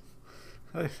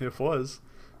 It was.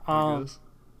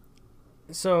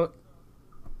 So,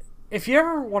 if you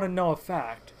ever want to know a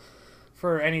fact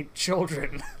for any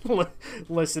children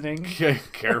listening, Okay,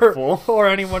 careful. or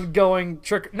anyone going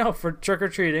for trick or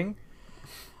treating,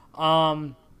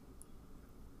 well,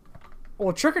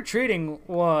 trick or treating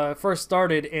first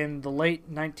started in the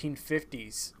late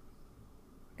 1950s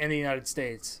in the United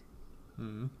States.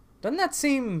 Mm-hmm. Doesn't that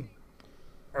seem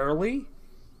early?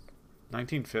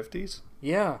 1950s?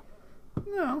 Yeah.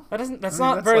 No. That's I mean,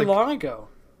 not very like- long ago.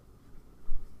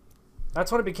 That's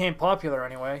when it became popular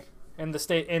anyway in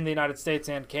the United States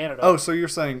and Canada. Oh, so you're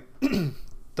saying,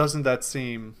 doesn't that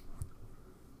seem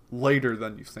later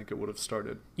than you think it would have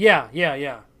started? Yeah.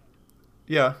 Yeah,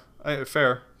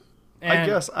 fair. I And-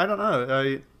 guess. I don't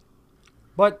know.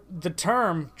 But the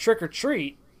term trick or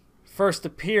treat first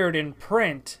appeared in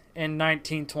print in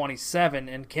 1927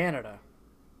 in Canada.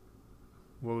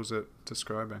 What was it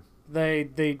describing? They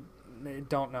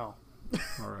don't know.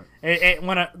 All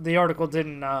right. The article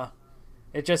didn't.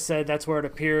 It just said that's where it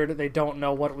appeared. They don't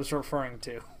know what it was referring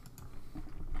to.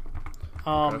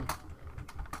 Okay.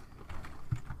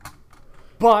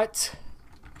 But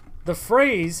the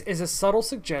phrase is a subtle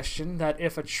suggestion that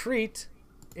if a treat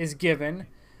is given,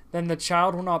 then the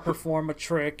child will not perform a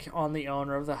trick on the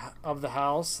owner of the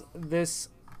house. This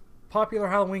popular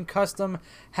Halloween custom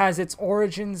has its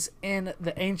origins in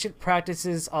the ancient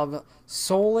practices of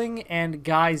souling and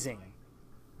guising.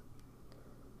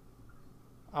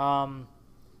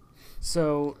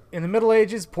 So, in the Middle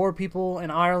Ages, poor people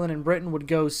in Ireland and Britain would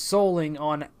go souling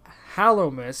on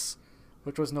Hallowmas,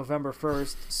 which was November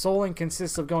 1st. Souling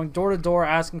consists of going door to door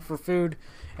asking for food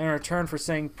in return for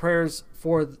saying prayers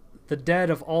for the dead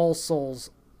of All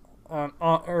Souls,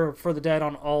 or for the dead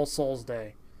on All Souls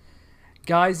Day.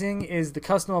 Guising is the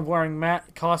custom of wearing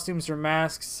costumes or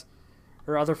masks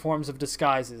or other forms of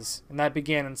disguises, and that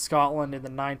began in Scotland in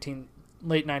the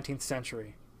late 19th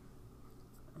century.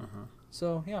 Uh-huh.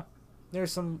 So, yeah,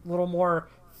 there's some little more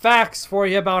facts for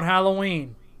you about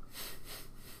Halloween.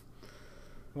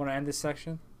 You want to end this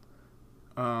section?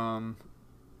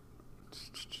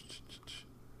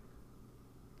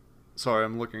 Sorry,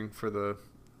 I'm looking for the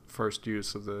first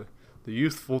use of the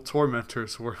youthful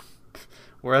tormentors were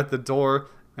at the door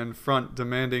and front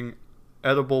demanding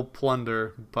edible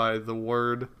plunder by the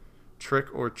word trick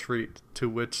or treat, to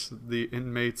which the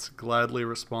inmates gladly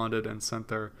responded and sent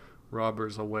their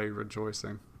robbers away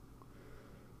rejoicing.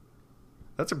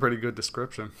 That's a pretty good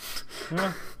description.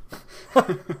 Yeah.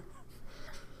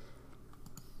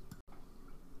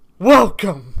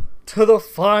 Welcome to the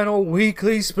final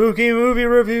weekly spooky movie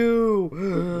review.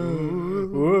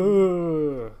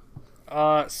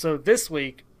 So this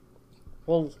week,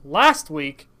 last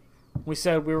week, we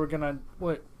said we were gonna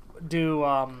do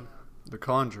The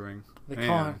Conjuring The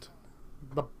and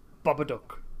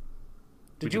Babadook.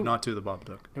 we did not do the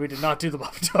Babadook. We did not do the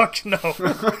Babadook. No.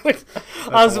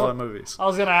 That's a lot of movies. I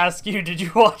was gonna ask you, did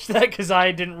you watch that? Because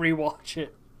I didn't rewatch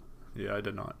it. Yeah, I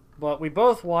did not. But we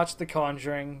both watched The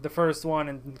Conjuring, the first one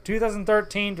in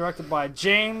 2013, directed by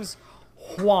James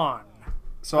Wan.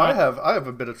 So I have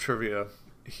a bit of trivia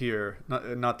here.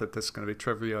 Not that this is going to be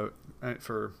trivia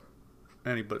for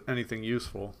anything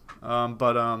useful.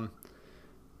 But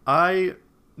I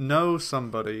know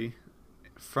somebody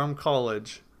from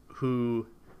college who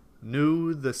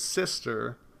knew the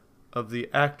sister of the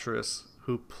actress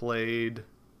who played.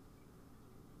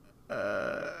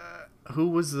 Who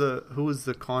was the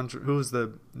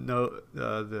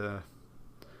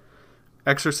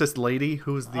Exorcist lady?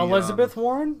 Who was the Elizabeth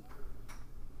Warren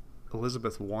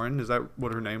Elizabeth Warren? Is that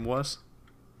what her name was?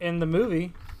 in the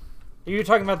movie. You're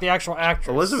talking about the actual actress.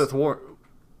 Elizabeth Warren.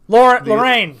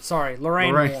 Lorraine. Sorry,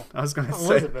 Lorraine. Lorraine. I was gonna say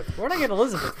Elizabeth. Where'd I get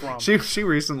Elizabeth from? she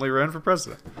recently ran for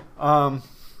president. No,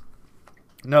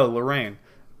 Lorraine,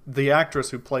 the actress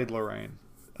who played Lorraine.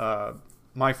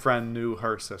 My friend knew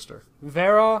her sister.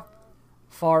 Vera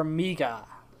Farmiga.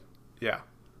 Yeah.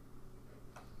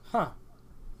 Huh.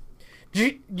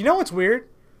 You know what's weird?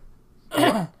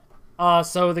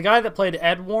 So the guy that played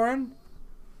Ed Warren,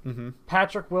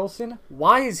 Patrick Wilson,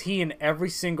 why is he in every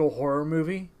single horror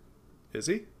movie? Is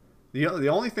he? The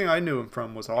only thing I knew him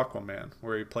from was Aquaman,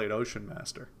 where he played Ocean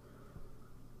Master.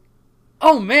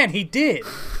 Oh man, he did.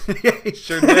 Yeah, he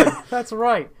sure did. That's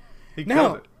right. He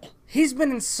killed it. He's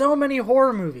been in so many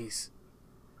horror movies.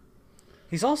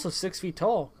 He's also 6 feet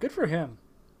tall. Good for him.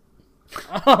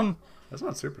 Um, That's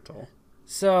not super tall.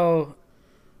 so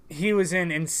he's in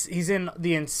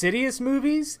the Insidious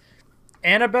movies,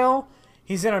 Annabelle.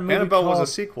 He's in a movie Annabelle called, was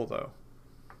a sequel, though.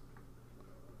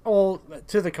 well,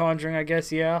 to The Conjuring, I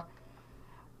guess. Yeah.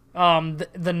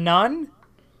 The Nun.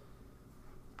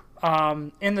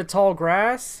 In the Tall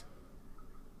Grass.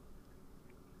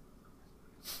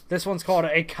 This one's called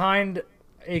a kind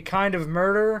of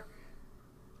murder.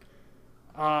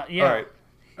 Yeah. All right.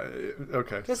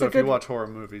 Okay. Just so a if you good- watch horror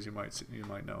movies, you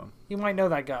might know him. You might know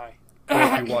that guy. Or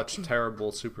if you watch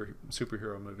terrible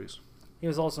superhero movies. He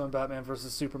was also in Batman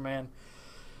vs Superman.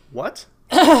 What?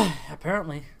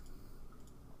 Apparently,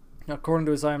 according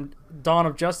to his Dawn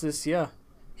of Justice, yeah,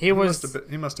 he was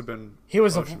He must have been. he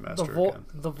was Ocean Master again.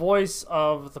 the voice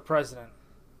of the president.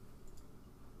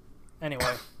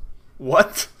 Anyway,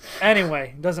 What?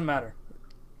 doesn't matter.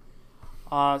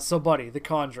 So buddy, The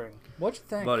Conjuring. What'd you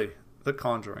think? Buddy, The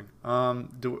Conjuring. Are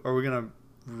we gonna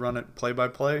run it play by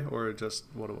play, or just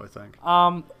what do I think?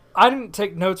 I didn't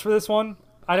take notes for this one.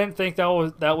 I didn't think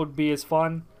that would be as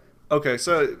fun. Okay,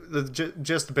 so the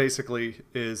gist basically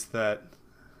is that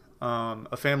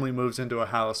a family moves into a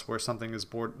house where something is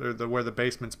where the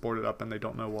basement's boarded up and they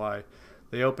don't know why.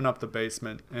 They open up the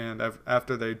basement, and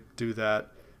after they do that,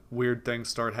 weird things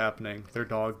start happening. Their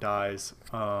dog dies.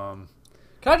 Can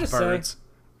I just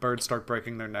Birds start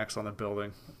breaking their necks on the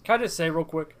building. Can I just say real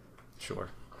quick? Sure.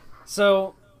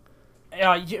 So,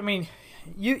 yeah,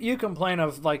 you complain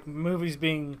of like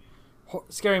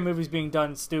scary movies being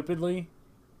done stupidly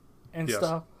and Yes.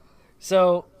 stuff.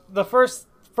 So the first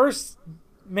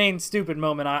main stupid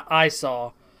moment I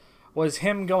saw was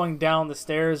him going down the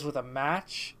stairs with a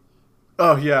match.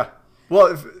 Oh yeah.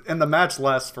 Well, and the match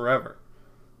lasts forever.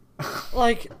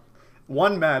 Like,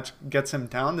 One match gets him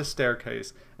down the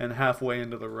staircase and halfway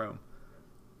into the room.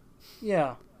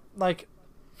 yeah, like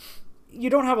you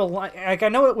don't have like I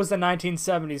know it was the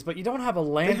 1970s, but you don't have a They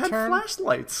lantern had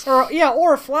flashlights.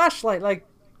 or a flashlight. Like,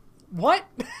 what?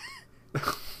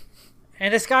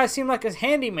 And this guy seemed like a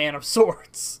handyman of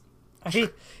sorts.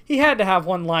 He had to have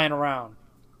one lying around.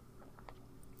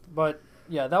 But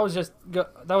yeah, that was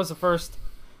the first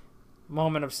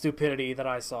moment of stupidity that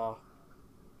I saw.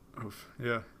 Oof.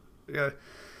 Yeah. Yeah.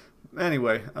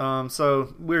 Anyway,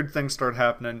 so weird things start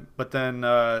happening, but then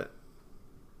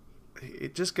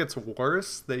it just gets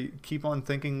worse. They keep on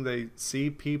thinking they see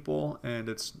people, and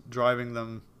it's driving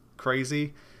them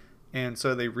crazy. And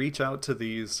so they reach out to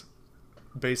these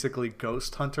basically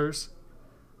ghost hunters,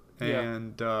 Yeah.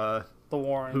 and The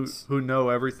Warrens. who know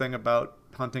everything about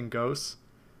hunting ghosts.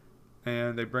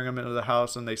 And they bring them into the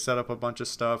house, and they set up a bunch of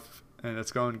stuff, and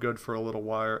it's going good for a little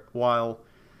while.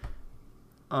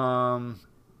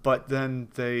 But then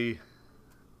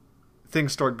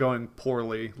things start going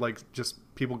poorly. Like, just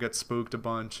people get spooked a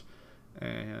bunch,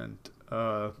 and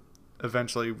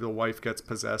eventually the wife gets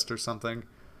possessed or something.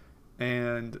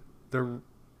 And the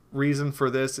reason for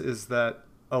this is that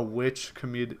a witch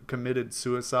committed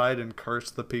suicide and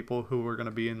cursed the people who were going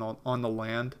to be on the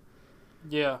land.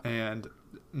 Yeah. And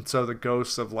so the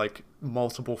ghosts of like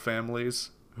multiple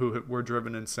families who were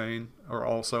driven insane are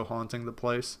also haunting the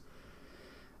place.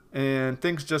 And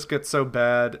things just get so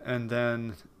bad, and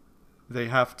then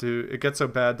it gets so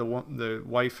bad the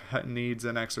wife needs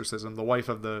an exorcism. The wife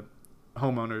of the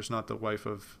homeowners, not the wife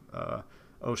of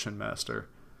Ocean Master.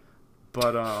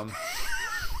 But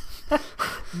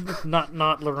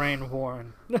Not Lorraine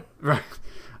Warren. right.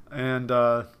 And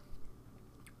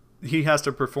he has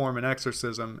to perform an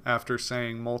exorcism after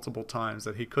saying multiple times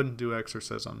that he couldn't do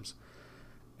exorcisms.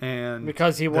 And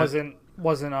Because he wasn't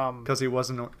because he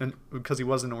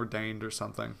wasn't ordained or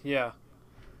something. yeah.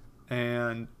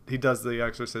 And he does the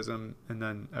exorcism, and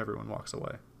then everyone walks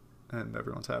away, and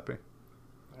everyone's happy.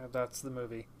 That's the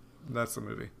movie. That's the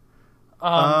movie.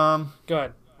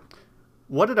 Good.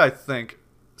 What did I think?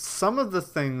 Some of the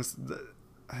things that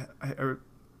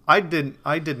I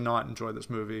did not enjoy this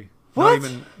movie. What?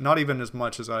 Not even as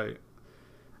much as I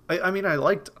mean, I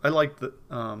liked the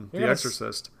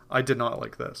Exorcist. I did not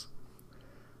like this.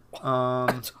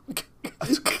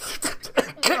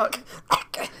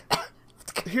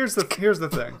 Here's the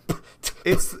thing.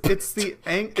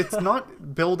 It's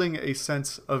not building a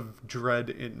sense of dread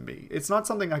in me. It's not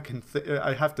something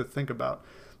I have to think about.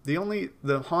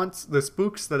 The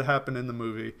spooks that happen in the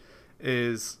movie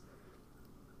is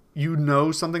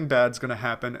something bad's gonna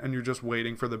happen, and you're just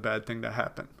waiting for the bad thing to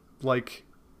happen. Like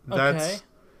that's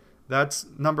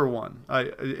number one.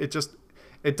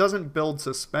 It doesn't build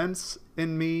suspense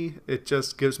in me. It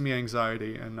just gives me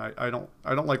anxiety, and I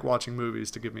don't like watching movies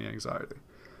to give me anxiety.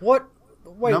 What?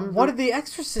 Wait, what did The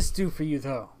Exorcist do for you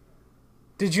though?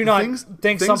 Did you not Things- think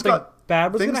things something got-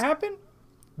 bad was going to things- happen?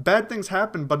 Bad things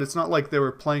happen, but it's not like they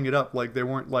were playing it up. Like, they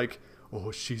weren't like,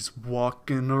 oh, she's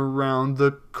walking around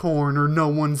the corner, no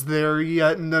one's there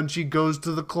yet, and then she goes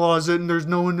to the closet and there's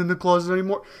no one in the closet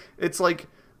anymore. It's like,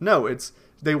 no, it's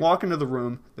they walk into the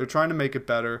room, they're trying to make it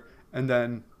better, and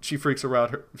then she freaks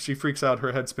out,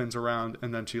 her head spins around,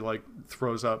 and then she like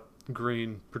throws up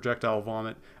green projectile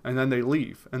vomit, and then they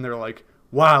leave, and they're like,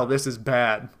 wow, this is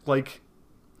bad. Like,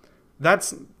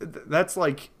 that's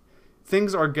like,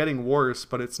 things are getting worse,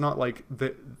 but it's not like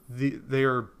they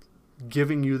are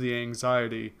giving you the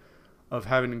anxiety of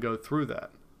having to go through that.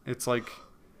 It's like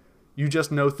you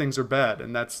just know things are bad,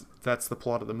 and that's the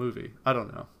plot of the movie. I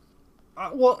don't know.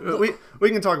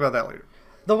 We can talk about that later.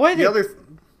 The way The other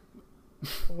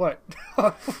what?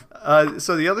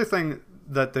 so the other thing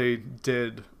that they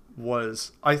did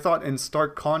was, I thought, in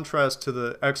stark contrast to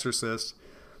The Exorcist,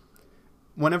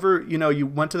 whenever you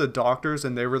went to the doctors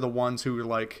and they were the ones who were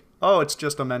like, oh, it's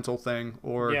just a mental thing,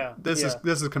 or this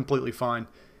is completely fine.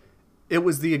 It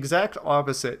was the exact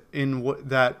opposite in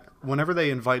that whenever they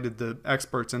invited the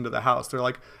experts into the house, they're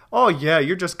like, oh yeah,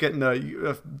 you're just getting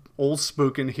a old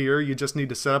spook in here. You just need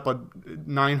to set up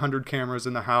 900 cameras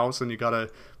in the house, and you gotta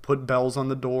put bells on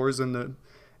the doors and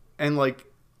like.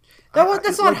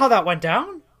 That's not how that went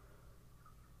down.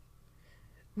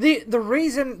 The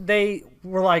reason they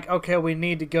were like, okay, we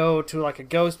need to go to like a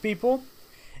ghost people,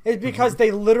 is because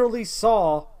they literally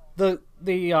saw the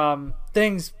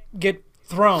things get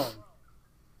thrown.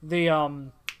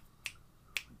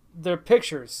 Their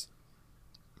pictures.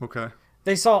 Okay.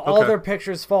 They saw all their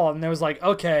pictures fall, and they was like,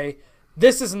 okay,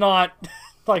 this is not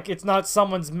like, it's not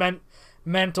someone's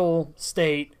mental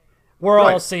state. We're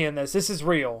all seeing this. This is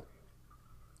real.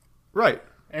 Right.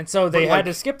 And so they had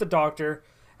to skip the doctor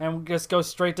and just go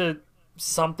straight to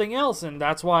something else, and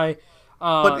that's why.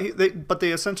 But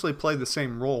they essentially play the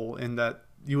same role in that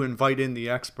you invite in the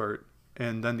expert,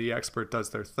 and then the expert does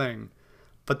their thing.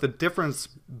 But the difference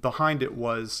behind it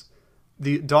was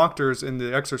the doctors in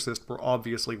The Exorcist were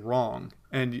obviously wrong.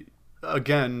 And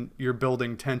again, you're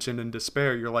building tension and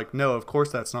despair. You're like, no, of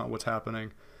course that's not what's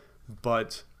happening.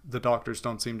 But the doctors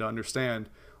don't seem to understand.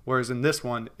 Whereas in this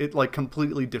one, it like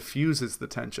completely diffuses the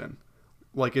tension.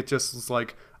 Like, it just is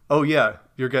like, oh yeah,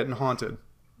 you're getting haunted.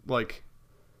 Like,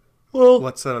 well,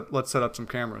 let's set up some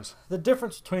cameras. The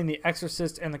difference between The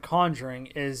Exorcist and The Conjuring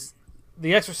is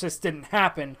The Exorcist didn't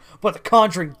happen, but The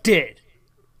Conjuring did.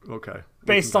 Okay.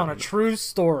 Based on a true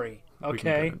story.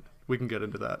 Okay. We can get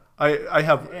into that. I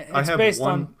have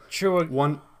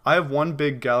one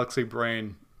big galaxy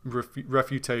brain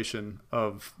refutation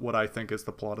of what I think is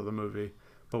the plot of the movie,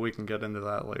 but we can get into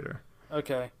that later.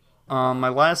 Okay. My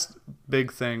last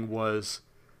big thing was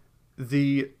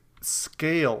the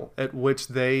scale at which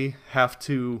they have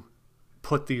to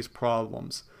put these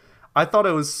problems. I thought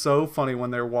it was so funny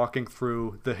when they're walking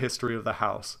through the history of the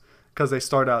house, because they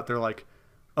start out, they're like,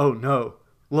 oh no,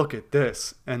 look at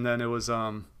this. And then it was,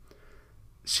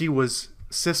 she was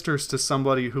sisters to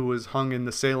somebody who was hung in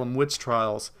the Salem witch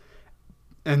trials.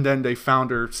 And then they found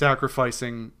her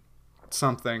sacrificing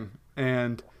something.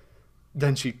 And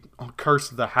then she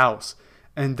cursed the house.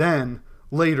 And then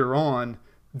later on,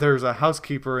 there's a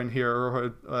housekeeper in here,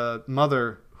 or a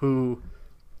mother, who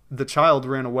the child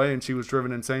ran away and she was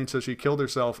driven insane, so she killed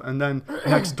herself. And then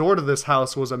next door to this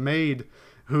house was a maid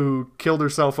who killed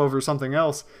herself over something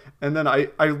else. And then I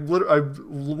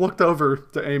looked over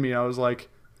to Amy. I was like,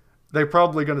 they're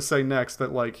probably going to say next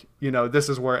that, like, this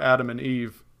is where Adam and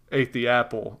Eve ate the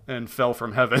apple and fell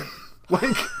from heaven.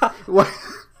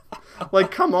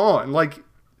 like, come on. Like,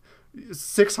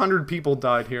 600 people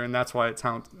died here, and that's why it's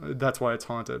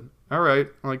haunted. All right.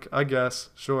 Like, I guess.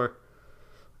 Sure.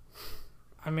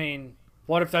 I mean,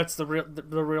 what if that's the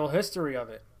real history of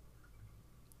it?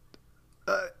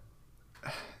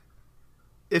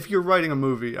 If you're writing a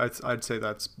movie, I'd say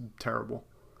that's terrible.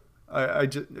 I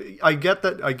get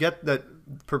that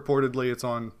purportedly it's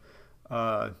on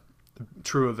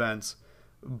true events,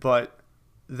 but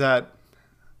that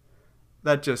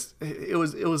just it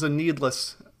was a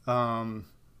needless.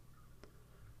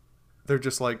 They're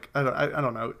just like, I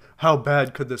don't know, how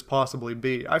bad could this possibly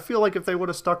be? I feel like if they would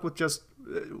have stuck with just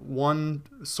one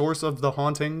source of the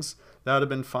hauntings, that would have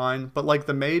been fine. But like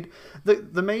the maid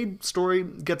story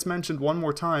gets mentioned one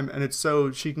more time, and it's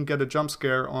so she can get a jump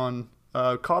scare on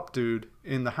a cop dude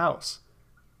in the house.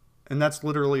 And that's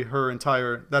literally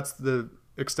that's the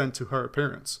extent to her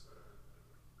appearance.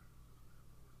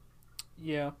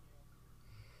 Yeah.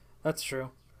 That's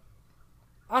true.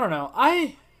 I don't know.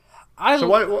 So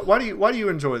why do you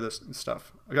enjoy this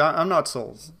stuff? I'm not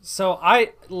sold. So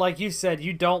like you said,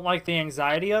 you don't like the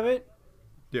anxiety of it.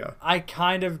 Yeah. I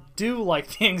kind of do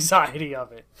like the anxiety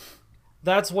of it.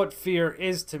 That's what fear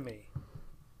is to me.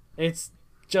 It's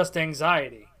just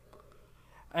anxiety.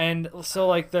 And so,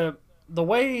 like, the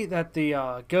way that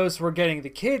the ghosts were getting the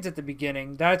kids at the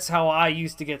beginning, that's how I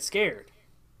used to get scared.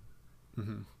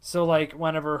 Mm-hmm. So, like,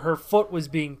 whenever her foot was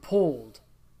being pulled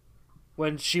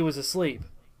when she was asleep,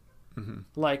 Mm-hmm.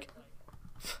 like,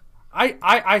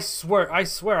 I swear,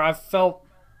 I've felt,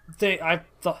 I've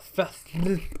thought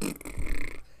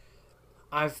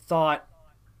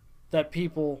that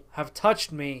people have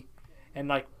touched me and,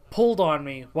 like, pulled on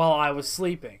me while I was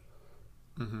sleeping.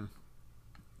 Mm-hmm.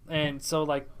 And so,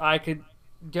 like, I could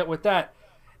get with that.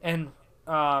 And,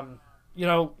 you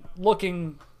know,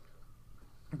 looking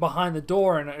behind the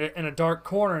door in a dark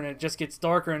corner, and it just gets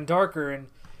darker and darker, and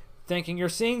thinking you're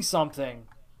seeing something.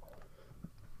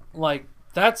 Like,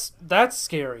 that's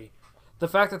scary. The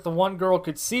fact that the one girl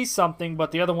could see something,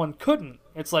 but the other one couldn't.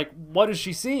 It's like, what is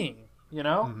she seeing? You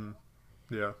know?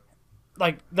 Mm-hmm. Yeah.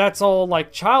 Like, that's all,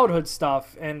 like, childhood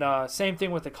stuff. And same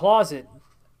thing with the closet.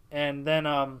 And then,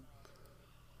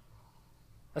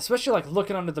 especially, like,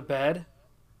 looking under the bed.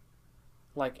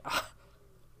 Like,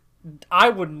 I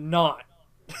would not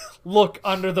look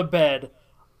under the bed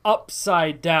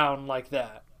upside down like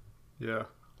that. Yeah.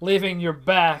 Leaving your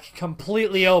back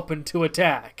completely open to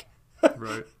attack.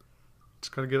 Right.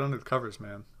 Just gotta get under the covers,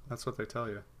 man. That's what they tell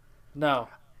you. No.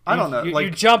 I don't know.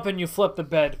 You jump and you flip the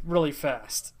bed really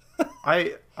fast.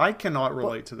 I cannot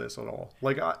relate to this at all.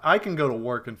 Like, I can go to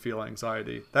work and feel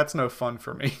anxiety. That's no fun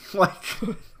for me. Like,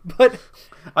 But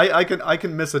I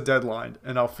can miss a deadline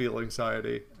and I'll feel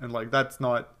anxiety, and like that's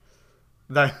not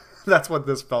that that's what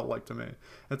this felt like to me.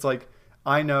 It's like,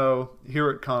 I know, here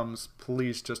it comes.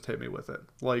 Please just hit me with it.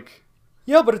 Like,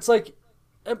 yeah, but it's like,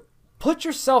 put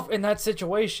yourself in that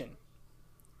situation.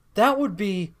 That would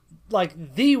be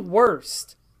like the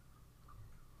worst.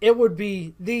 It would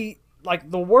be the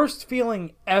worst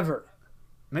feeling ever.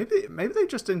 maybe they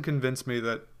just didn't convince me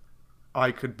that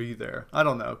I could be there. I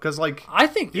don't know, because like, I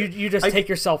think you just take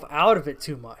yourself out of it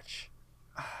too much.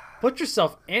 Put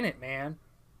yourself in it, man.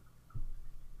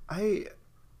 I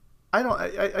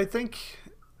think,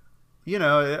 you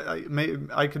know,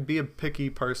 I could be a picky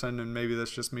person, and maybe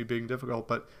that's just me being difficult,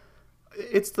 but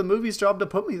it's the movie's job to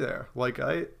put me there. Like,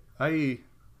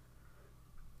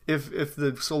 if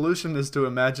the solution is to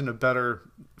imagine a better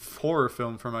horror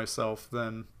film for myself,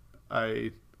 then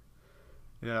I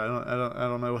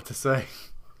don't know what to say.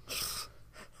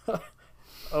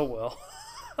 Oh well.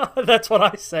 That's what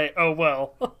I say. Oh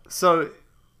well. So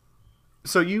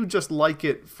you just like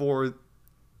it for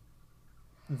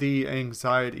the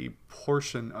anxiety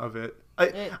portion of it.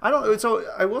 I don't. So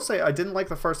I will say I didn't like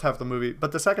the first half of the movie,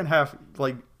 but the second half,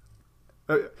 like,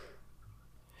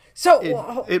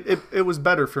 So it was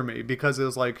better for me, because it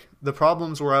was like the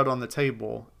problems were out on the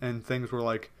table and things were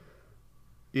like,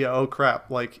 yeah, oh crap,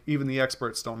 like even the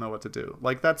experts don't know what to do.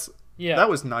 Like that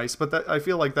was nice, but I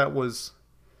feel like that was.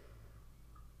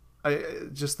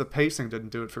 Just the pacing didn't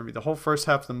do it for me. The whole first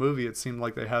half of the movie, it seemed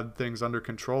like they had things under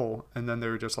control, and then they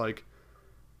were just like,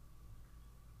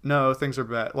 no, things are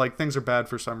bad. Like, things are bad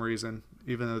for some reason,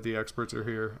 even though the experts are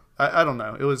here. I don't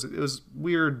know. It was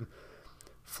weird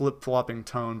flip-flopping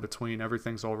tone between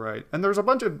everything's all right. And there's a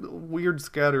bunch of weird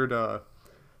scattered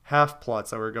half plots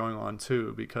that were going on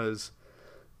too, because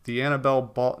the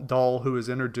Annabelle doll who was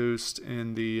introduced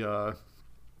in the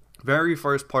very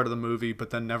first part of the movie,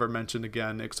 but then never mentioned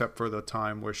again, except for the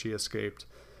time where she escaped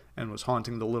and was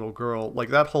haunting the little girl. Like,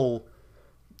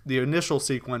 the initial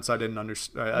sequence, I didn't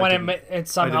understand. When it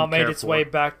somehow made its way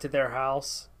back to their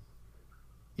house.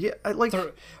 Yeah, I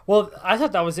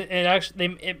thought that was it.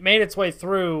 It made its way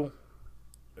through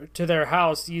to their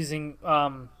house using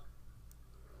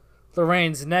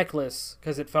Lorraine's necklace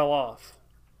because it fell off.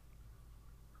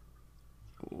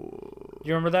 Do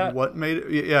you remember that? What made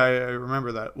it? Yeah, I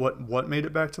remember that. What made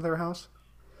it back to their house?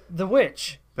 The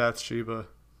witch. Bathsheba.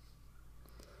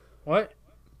 What?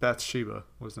 Bathsheba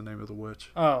was the name of the witch.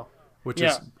 Oh. Which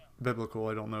is biblical.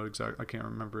 I don't know exactly. I can't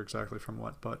remember exactly from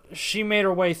what, but she made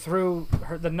her way through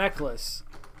the necklace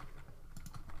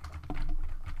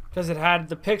because it had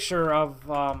the picture of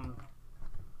her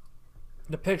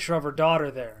daughter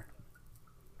there.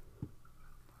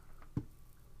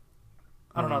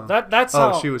 I don't know. That's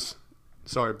how she was.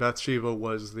 Sorry, Bathsheba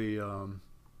was the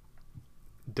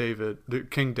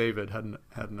King David had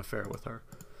an affair with her.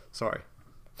 Sorry.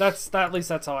 At least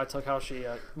that's how I took how she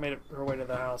made her way to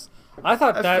the house. I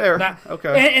thought fair. that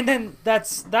Okay. And then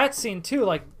that's that scene too,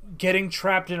 like getting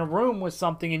trapped in a room with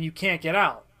something and you can't get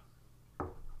out.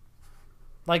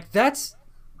 Like that's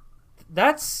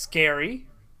scary.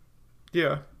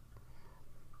 Yeah.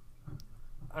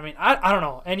 I mean, I don't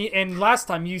know. And last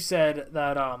time you said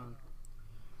that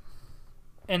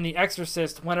in The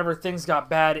Exorcist, whenever things got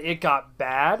bad, it got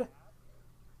bad.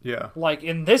 Yeah. Like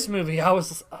in this movie, I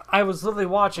was literally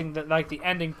watching the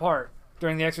ending part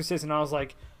during The Exorcist, and I was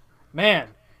like, man,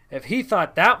 if he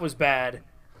thought that was bad,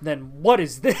 then what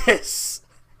is this?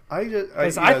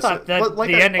 Because I thought that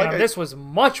the ending on this was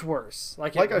much worse.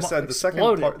 Like I said,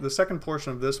 the second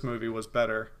portion of this movie was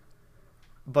better,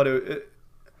 but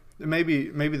maybe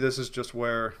this is just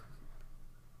where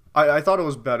I thought it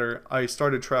was better. I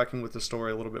started tracking with the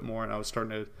story a little bit more, and I was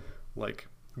starting to like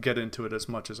get into it as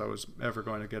much as I was ever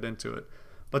going to get into it.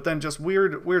 But then just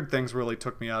weird things really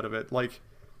took me out of it. Like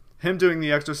him doing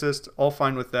The Exorcist, all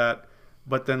fine with that,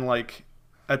 but then like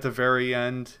at the very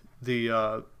end,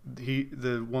 the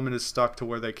woman is stuck to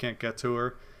where they can't get to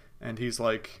her, and he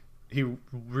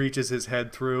reaches his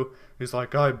head through. He's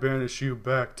like, "I banish you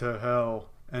back to hell,"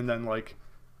 and then like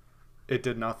it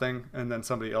did nothing, and then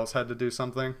somebody else had to do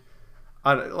something.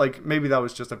 Maybe that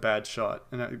was just a bad shot,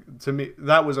 and to me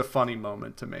that was a funny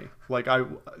moment to me. Like I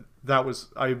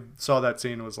saw that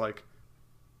scene and was like,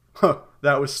 "Huh,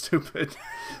 that was stupid."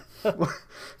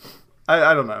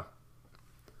 I don't know.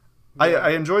 Yeah. I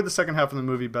enjoyed the second half of the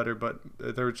movie better, but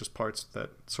there were just parts that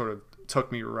sort of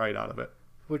took me right out of it.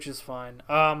 Which is fine.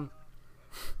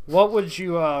 What would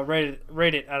you rate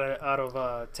it out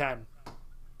of 10?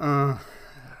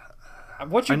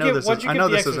 What'd you give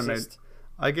The Exorcist?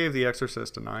 I gave The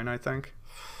Exorcist a 9, I think.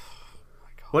 Oh my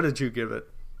God. What did you give it?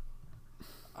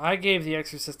 I gave The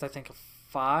Exorcist, I think, a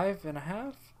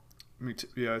 5.5. Me too.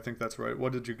 Yeah, I think that's right.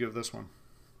 What did you give this one?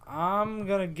 I'm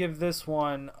gonna give this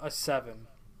one a 7.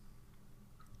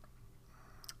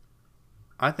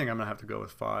 I think I'm gonna have to go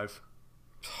with 5.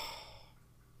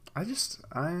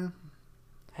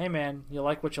 Hey man, you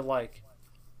like what you like.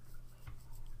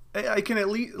 I can at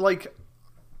least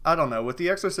I don't know. With The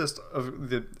Exorcist,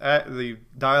 the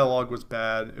dialogue was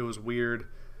bad. It was weird,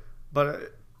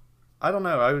 but I don't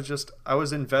know. I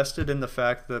was invested in the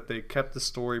fact that they kept the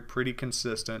story pretty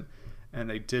consistent, and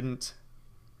they didn't.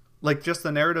 Like, just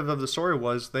the narrative of the story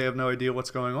was they have no idea what's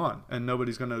going on, and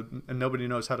nobody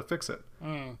knows how to fix it.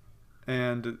 Mm.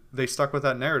 And they stuck with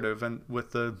that narrative. And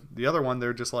with the other one,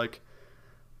 they're just like,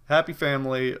 happy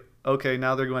family. Okay,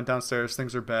 now they're going downstairs.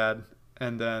 Things are bad.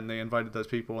 And then they invited those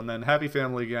people. And then happy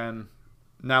family again.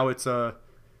 Now it's a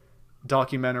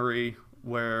documentary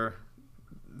where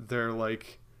they're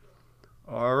like,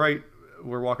 all right,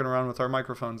 we're walking around with our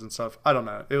microphones and stuff. I don't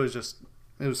know. It was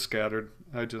scattered.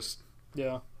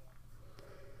 Yeah.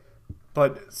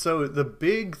 But so the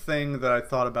big thing that I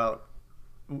thought about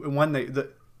when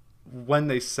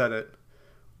they said it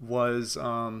was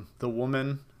the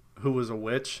woman who was a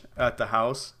witch at the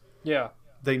house. Yeah.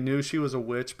 They knew she was a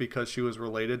witch because she was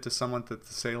related to someone at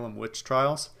the Salem witch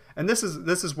trials. And this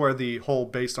is where the whole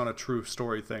based on a true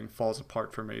story thing falls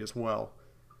apart for me as well.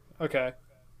 Okay.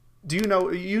 Do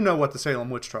you know what the Salem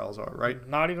witch trials are, right?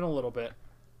 Not even a little bit.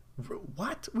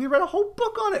 What? We read a whole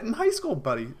book on it in high school,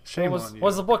 buddy. Shame on you.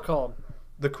 What's the book called?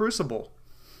 The Crucible.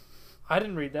 I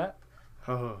didn't read that.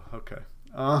 Oh, okay.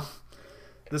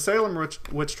 The Salem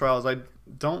witch trials, I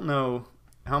don't know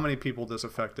how many people this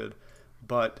affected,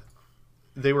 but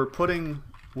they were putting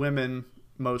women,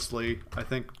 mostly, I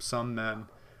think some men,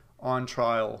 on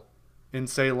trial in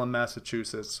Salem,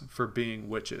 Massachusetts for being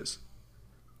witches.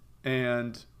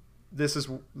 And there's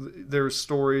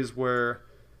stories where,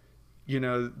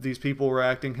 these people were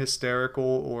acting hysterical,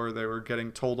 or they were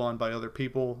getting told on by other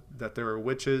people that they were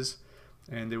witches,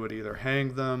 and they would either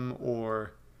hang them,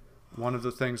 or one of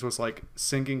the things was like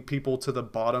sinking people to the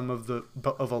bottom of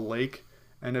a lake,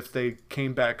 and if they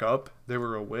came back up, they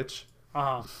were a witch.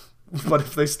 Uh-huh. But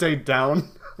if they stayed down,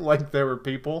 like they were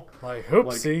people. Like,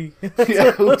 oopsie.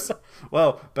 Yeah, oops.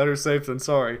 Well, better safe than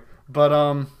sorry.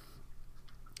 But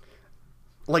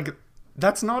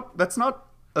that's not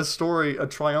a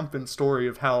triumphant story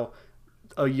of how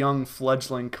a young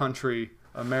fledgling country,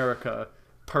 America,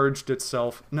 purged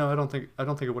itself. No, I don't think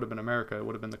it would have been America. It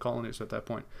would have been the colonies at that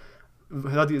point.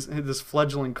 How this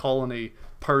fledgling colony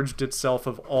purged itself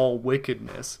of all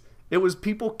wickedness. It was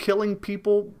people killing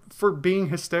people for being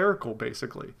hysterical,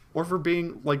 basically, or for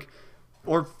being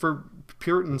or for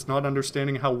Puritans not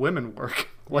understanding how women work.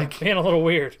 Being a little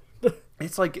weird.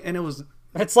 It's like, and it was.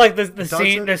 It's like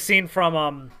the scene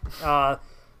from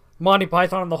Monty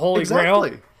Python and the Holy Grail.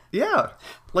 Exactly. Yeah,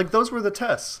 those were the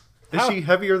tests. Is she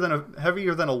heavier than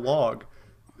a log?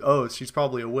 Oh, she's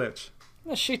probably a witch.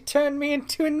 She turned me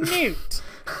into a newt.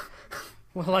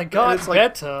 Well, I got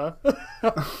better.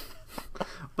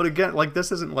 But again,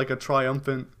 this isn't like a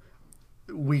triumphant,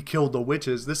 we killed the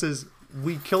witches. This is,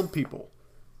 we killed people.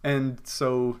 And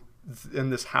so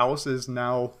and this house is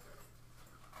now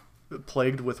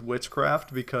plagued with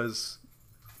witchcraft because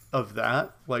of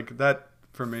that. Like, that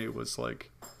for me was like,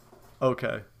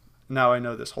 okay, now I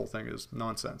know this whole thing is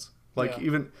nonsense. Like, Yeah.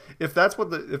 even if that's what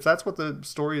the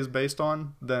story is based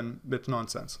on, then it's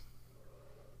nonsense.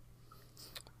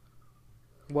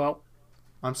 Well,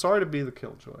 I'm sorry to be the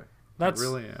killjoy. That's- I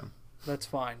really am. that's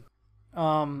fine.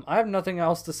 I have nothing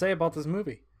else to say about this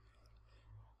movie.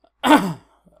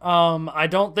 I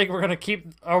don't think we're gonna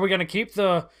keep. Are we gonna keep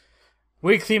the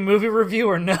weekly movie review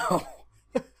or no?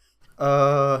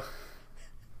 I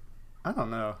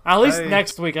don't know. At least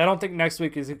next week. I don't think next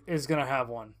week is gonna have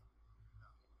one.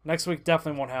 Next week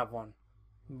definitely won't have one.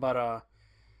 But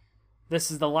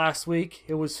this is the last week.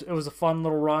 It was a fun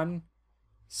little run.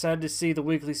 Sad to see the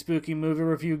weekly spooky movie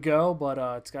review go, but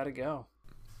it's got to go.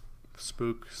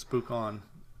 Spook on,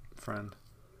 friend.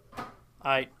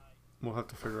 We'll have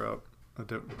to figure out a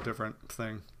different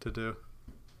thing to do.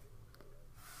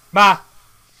 Bye.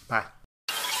 Bye.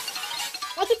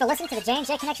 Thank you for listening to the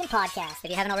J&J Connection podcast.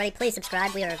 If you haven't already, please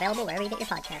subscribe. We are available wherever you get your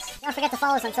podcasts. Don't forget to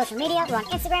follow us on social media. We're on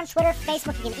Instagram, Twitter,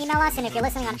 Facebook. You can email us. And if you're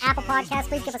listening on Apple Podcasts,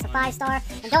 please give us a 5-star.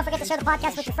 And don't forget to share the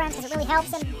podcast with your friends because it really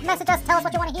helps. And message us, tell us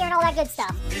what you want to hear and all that good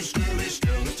stuff. These scary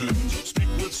skeletons speak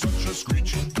with such a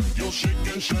screech. You'll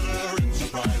shake and shudder in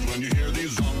surprise when you hear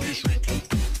these zombies shriek.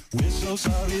 We're so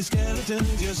sorry,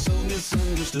 skeletons, you're so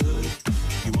misunderstood.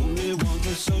 You only want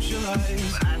to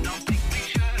socialize, but I don't think we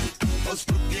should. A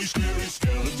spooky, scary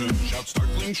skeleton shouts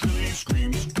startling, shrilly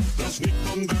screams. They'll sneak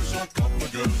from their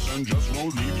sarcophagus and just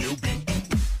won't leave you be.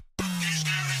 Spooky,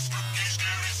 scary, spooky,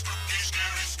 scary, spooky,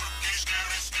 scary, spooky,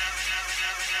 scary,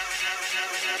 scary.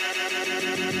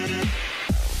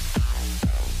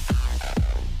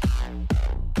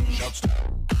 Shouts.